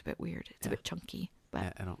texture's a bit weird. It's a bit chunky.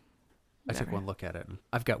 But yeah, I took one look at it and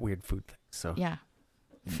I've got weird food things. So yeah,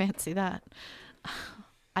 fancy that.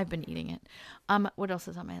 I've been eating it. What else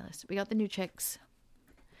is on my list? We got the new chicks.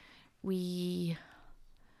 We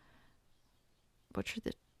butchered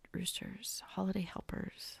the roosters, holiday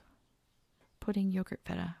helpers, pudding, yogurt,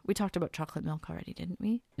 feta. We talked about chocolate milk already, didn't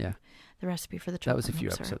we? Yeah. The recipe for the chocolate milk. That was a few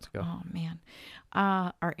episodes ago. Oh, man.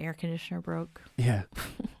 Our air conditioner broke. Yeah.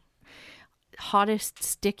 Hottest,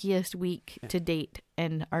 stickiest week to date,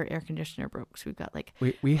 and our air conditioner broke. So we've got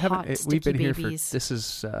we've been here babies.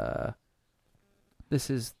 For this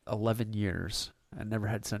is 11 years. I never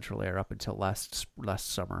had central air up until last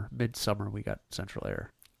summer. Midsummer we got central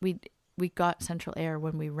air. We got central air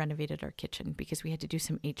when we renovated our kitchen because we had to do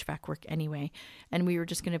some HVAC work anyway, and we were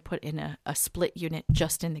just going to put in a split unit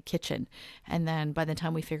just in the kitchen, and then by the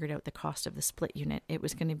time we figured out the cost of the split unit, it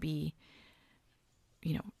was going to be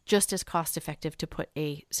just as cost effective to put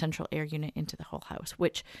a central air unit into the whole house,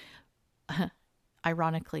 which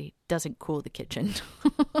ironically doesn't cool the kitchen.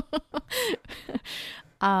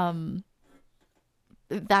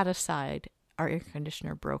 That aside, our air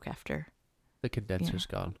conditioner broke after the condenser's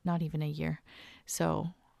gone. Not even a year. So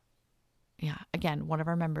again, another one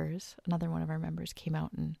of our members came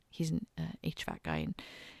out, and he's an HVAC guy and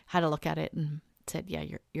had a look at it and said, yeah,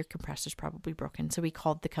 your compressor's probably broken. So we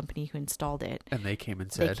called the company who installed it. And they came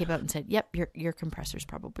out and said, yep, your compressor's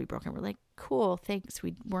probably broken. We're like, cool, thanks.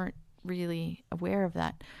 We weren't really aware of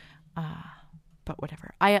that. But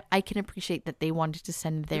whatever. I can appreciate that they wanted to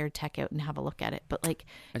send their tech out and have a look at it. But like,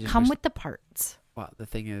 come with the parts. Well, the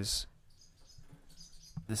thing is,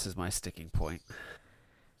 this is my sticking point.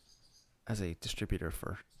 As a distributor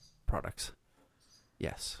for products,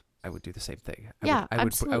 yes, I would do the same thing.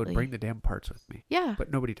 Absolutely. I would bring the damn parts with me. Yeah.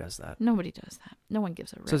 But nobody does that. No one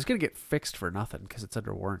gives a rip. So it's going to get fixed for nothing because it's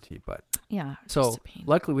under warranty. But yeah. So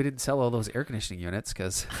luckily we didn't sell all those air conditioning units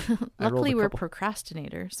because luckily we're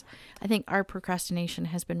procrastinators. I think our procrastination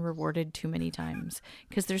has been rewarded too many times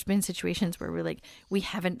because there's been situations where we're like, we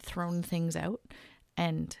haven't thrown things out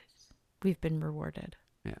and we've been rewarded.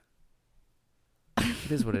 Yeah.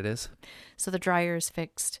 It is what it is. So the dryer is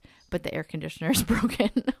fixed, but the air conditioner is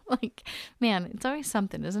broken. Like, man, it's always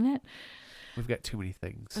something, isn't it? We've got too many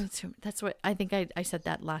things. That's what I think. I said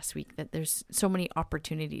that last week, that there's so many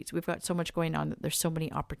opportunities. We've got so much going on that there's so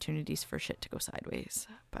many opportunities for shit to go sideways.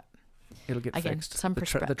 But it'll get fixed. Some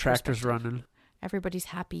the tractor's running. Everybody's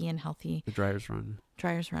happy and healthy. The dryer's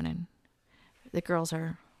running. The girls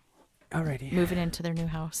are alrighty moving into their new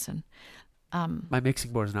house, and my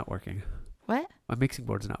mixing board's not working. What? My mixing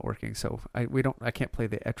board's not working, so I can't play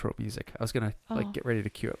the outro music. I was gonna get ready to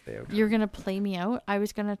cue up the outro. You're gonna play me out? I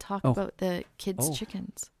was gonna talk about the kids'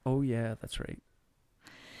 chickens. Oh yeah, that's right.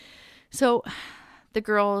 So, the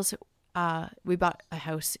girls, we bought a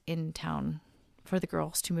house in town for the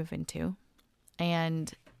girls to move into,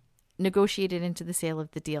 and negotiated into the sale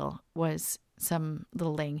of the deal was some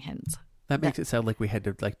little laying hens. That makes it sound like we had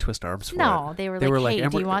to like twist arms for it. No, they were like, hey,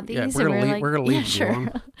 do you want these? Yeah, we're gonna leave. Yeah, sure.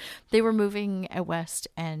 They were moving out west,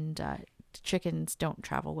 and chickens don't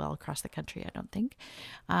travel well across the country, I don't think.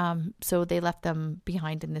 So they left them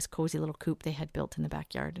behind in this cozy little coop they had built in the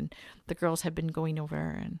backyard, and the girls had been going over.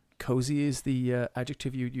 And cozy is the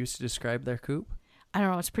adjective you used to describe their coop? I don't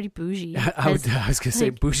know. It's pretty bougie. I was going to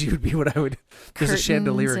say bougie would be what I would. There's a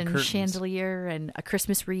chandelier and curtains. Chandelier and a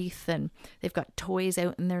Christmas wreath, and they've got toys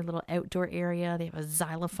out in their little outdoor area. They have a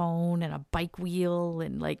xylophone and a bike wheel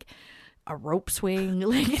and like a rope swing.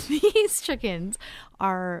 Like, these chickens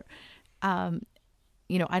are, I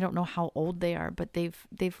don't know how old they are, but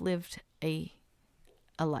they've lived a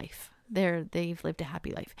life. They've lived a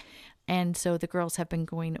happy life, and so the girls have been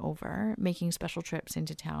going over, making special trips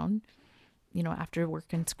into town, after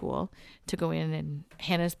work and school, to go in, and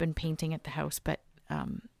Hannah's been painting at the house, but,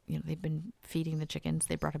 they've been feeding the chickens.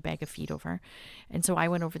 They brought a bag of feed over. And so I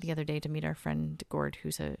went over the other day to meet our friend Gord,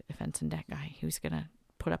 who's a fence and deck guy, who's going to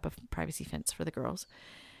put up a privacy fence for the girls.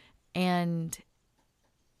 And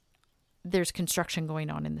there's construction going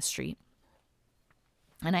on in the street.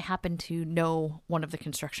 And I happen to know one of the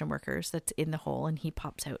construction workers that's in the hole, and he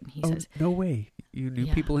pops out and he says, no way. You knew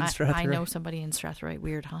people in Strathroy? I know somebody in Strathroy.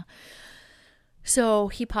 Weird, huh? So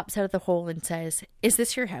he pops out of the hole and says, is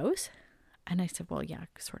this your house? And I said, well, yeah,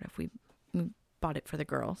 sort of. We bought it for the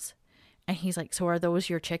girls. And he's like, so are those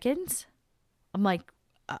your chickens? I'm like,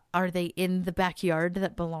 are they in the backyard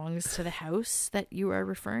that belongs to the house that you are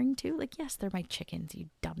referring to? Like, yes, they're my chickens, you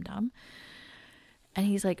dum-dum. And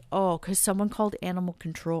he's like, oh, because someone called animal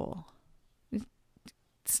control.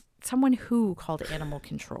 Someone who called animal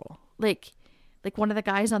control? Like one of the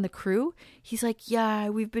guys on the crew, he's like, yeah,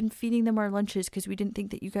 we've been feeding them our lunches because we didn't think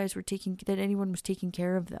that that anyone was taking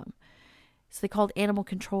care of them. So they called animal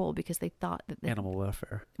control because they thought that animal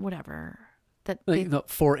welfare, whatever,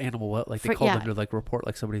 for animal welfare, like they called them to like report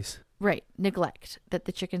like somebody's neglect, that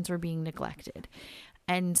the chickens were being neglected.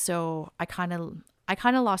 And so I kind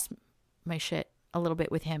of lost my shit a little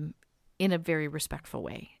bit with him in a very respectful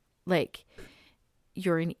way. Like,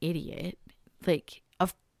 you're an idiot. Like,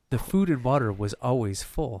 the food and water was always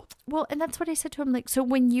full. Well, and that's what I said to him. Like, so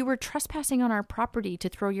when you were trespassing on our property to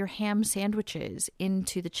throw your ham sandwiches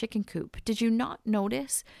into the chicken coop, did you not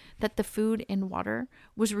notice that the food and water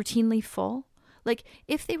was routinely full? Like,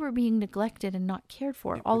 if they were being neglected and not cared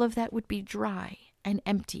for, all of that would be dry and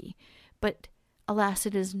empty. But alas,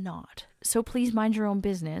 it is not. So please mind your own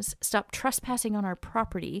business. Stop trespassing on our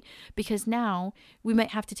property, because now we might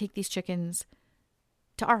have to take these chickens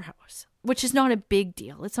to our house, which is not a big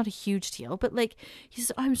deal. It's not a huge deal. But like, he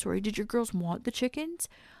says, I'm sorry, did your girls want the chickens?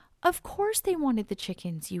 Of course they wanted the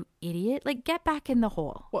chickens, you idiot. Like, get back in the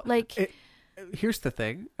hole. Well, here's the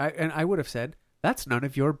thing. I would have said, that's none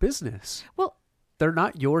of your business. Well, they're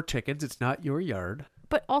not your chickens. It's not your yard.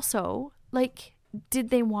 But also, like,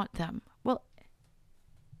 did they want them? Well,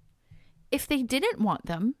 if they didn't want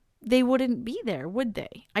them, they wouldn't be there, would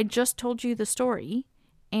they? I just told you the story,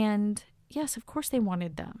 and Yes, of course they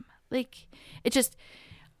wanted them. Like, it just,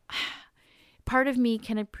 part of me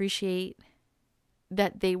can appreciate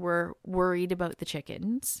that they were worried about the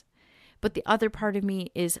chickens, but the other part of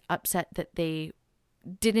me is upset that they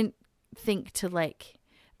didn't think to, like,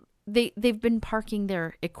 they've been parking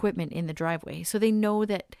their equipment in the driveway, so they know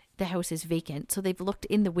that the house is vacant, so they've looked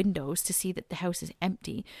in the windows to see that the house is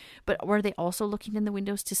empty. But were they also looking in the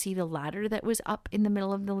windows to see the ladder that was up in the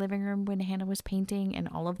middle of the living room when Hannah was painting, and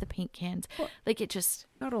all of the paint cans? Well, like, it just...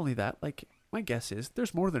 Not only that, like, my guess is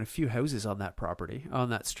there's more than a few houses on that property,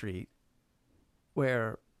 on that street,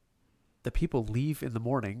 where the people leave in the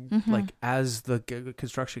morning, like, as the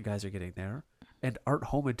construction guys are getting there, and aren't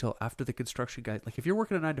home until after the construction guys. Like, if you're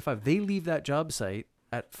working a 9 to 5, they leave that job site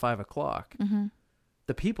at 5 o'clock.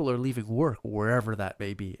 The people are leaving work wherever that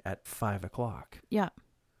may be at 5 o'clock. Yeah.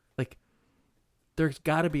 Like, there's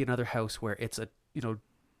got to be another house where it's a, you know,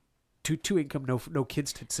 two income, no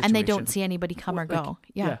kids situation. And they don't see anybody come or go.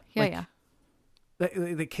 Yeah.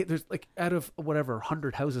 There's, like, out of whatever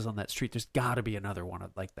 100 houses on that street, there's got to be another one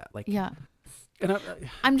like that. Like, yeah. And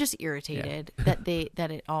I'm just irritated that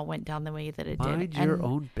it all went down the way that it did. Mind your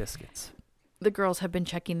own biscuits. The girls have been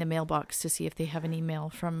checking the mailbox to see if they have an email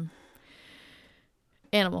from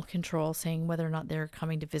animal control saying whether or not they're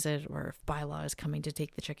coming to visit, or if Bylaw is coming to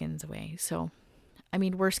take the chickens away. So, I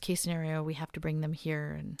mean, worst case scenario, we have to bring them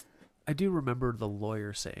here. And I do remember the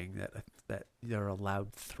lawyer saying that they're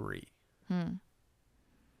allowed 3. And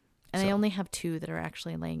I only have 2 that are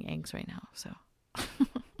actually laying eggs right now. So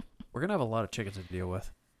we're gonna have a lot of chickens to deal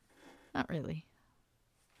with. Not really.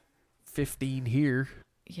 15 here.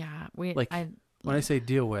 Yeah, when I say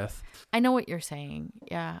deal with, I know what you're saying.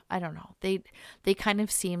 Yeah, I don't know. They kind of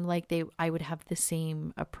seem like I would have the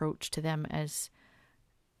same approach to them as,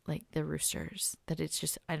 like, the roosters. That it's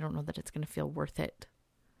just, I don't know that it's going to feel worth it.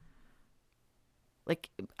 Like,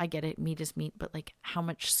 I get it, meat is meat, but, like, how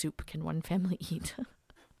much soup can one family eat?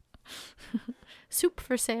 Soup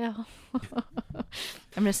for sale.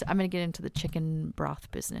 I'm gonna get into the chicken broth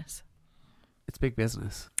business. It's big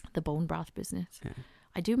business. The bone broth business. Yeah.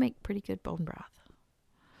 I do make pretty good bone broth.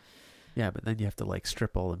 Yeah, but then you have to, like,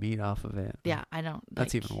 strip all the meat off of it. Yeah, I don't.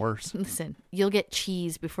 That's even worse. Listen, you'll get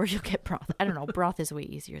cheese before you'll get broth. I don't know. Broth is way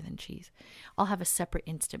easier than cheese. I'll have a separate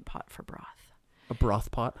instant pot for broth. A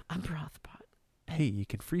broth pot? A broth pot. Hey, you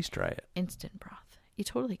can freeze dry it. Instant broth. You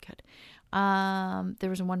totally could. There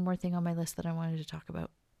was one more thing on my list that I wanted to talk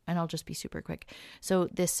about, and I'll just be super quick. So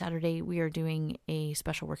this Saturday we are doing a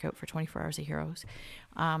special workout for 24 Hours of Heroes.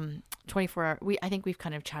 24 hour. I think we've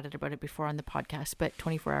kind of chatted about it before on the podcast, but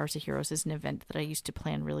 24 Hours of Heroes is an event that I used to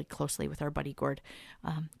plan really closely with our buddy Gord,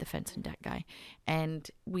 the fence and deck guy, and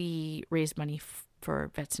we raised money for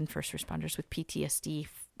vets and first responders with PTSD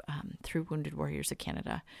through Wounded Warriors of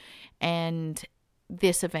Canada, and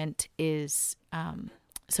this event is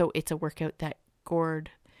so it's a workout that Gord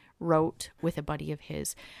wrote with a buddy of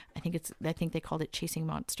his. I think they called it Chasing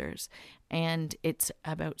Monsters, and it's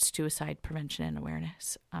about suicide prevention and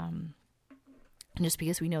awareness. And just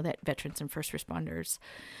because we know that veterans and first responders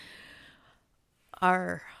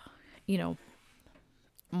are, you know,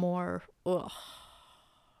 more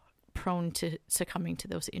prone to succumbing to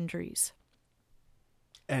those injuries,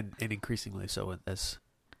 and increasingly so as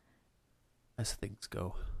things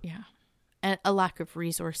go. Yeah. And a lack of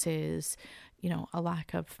resources, you know, a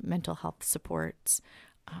lack of mental health supports,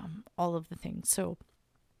 all of the things. So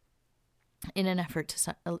in an effort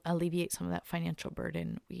to alleviate some of that financial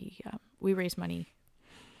burden, we raise money.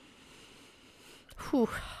 Whew.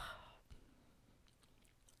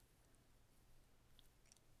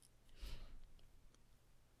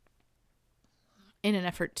 In an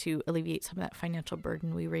effort to alleviate some of that financial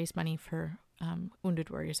burden, we raise money for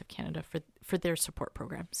Wounded Warriors of Canada for their support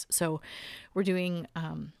programs. So we're doing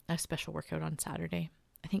a special workout on Saturday,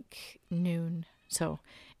 I think noon. So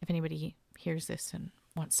if anybody hears this and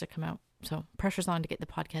wants to come out, so pressure's on to get the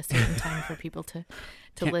podcast out in time for people to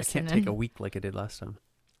listen. I can't take a week like I did last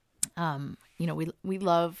time. You know, we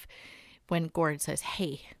love when Gord says,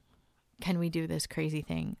 "Hey, can we do this crazy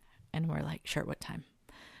thing?" And we're like, "Sure, what time?"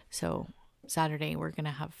 So Saturday we're going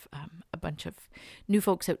to have a bunch of new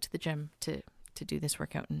folks out to the gym to do this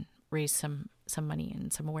workout and raise some money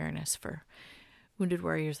and some awareness for Wounded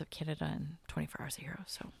Warriors of Canada and 24 Hours of Heroes.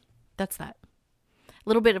 So that's that. A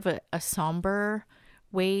little bit of a somber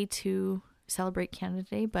way to celebrate Canada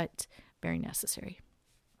Day, but very necessary.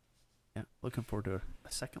 Yeah, looking forward to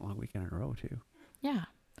a second long weekend in a row too. Yeah.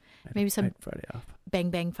 Maybe some Friday off.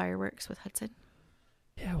 Bang fireworks with Hudson.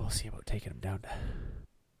 Yeah, we'll see about taking him down.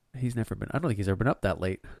 He's never been. I don't think he's ever been up that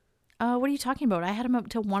late. What are you talking about? I had him up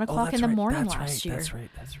till 1 o'clock in the morning last year. That's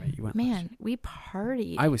right. You went. Man, we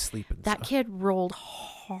partied. I was sleeping. That kid rolled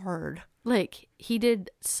hard. Like, he did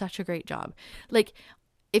such a great job. Like,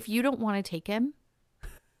 if you don't want to take him,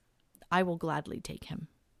 I will gladly take him.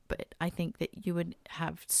 But I think that you would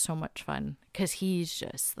have so much fun because he's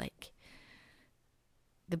just like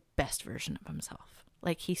the best version of himself.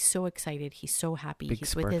 Like, he's so excited. He's so happy.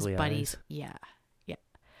 He's with his buddies. Eyes. Yeah.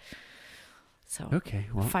 So, okay,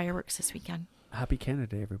 well, fireworks this weekend. Happy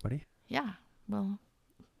Canada Day, everybody. Yeah. Well,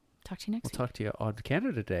 talk to you next week. We'll talk to you on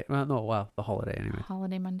Canada Day. Well, no, the holiday anyway.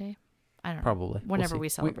 Holiday Monday? I don't know. Probably. Whenever we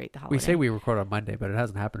celebrate the holiday. We say we record on Monday, but it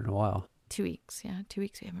hasn't happened in a while. 2 weeks. Yeah, 2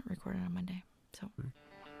 weeks we haven't recorded on Monday. So,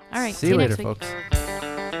 all right. See you later, folks.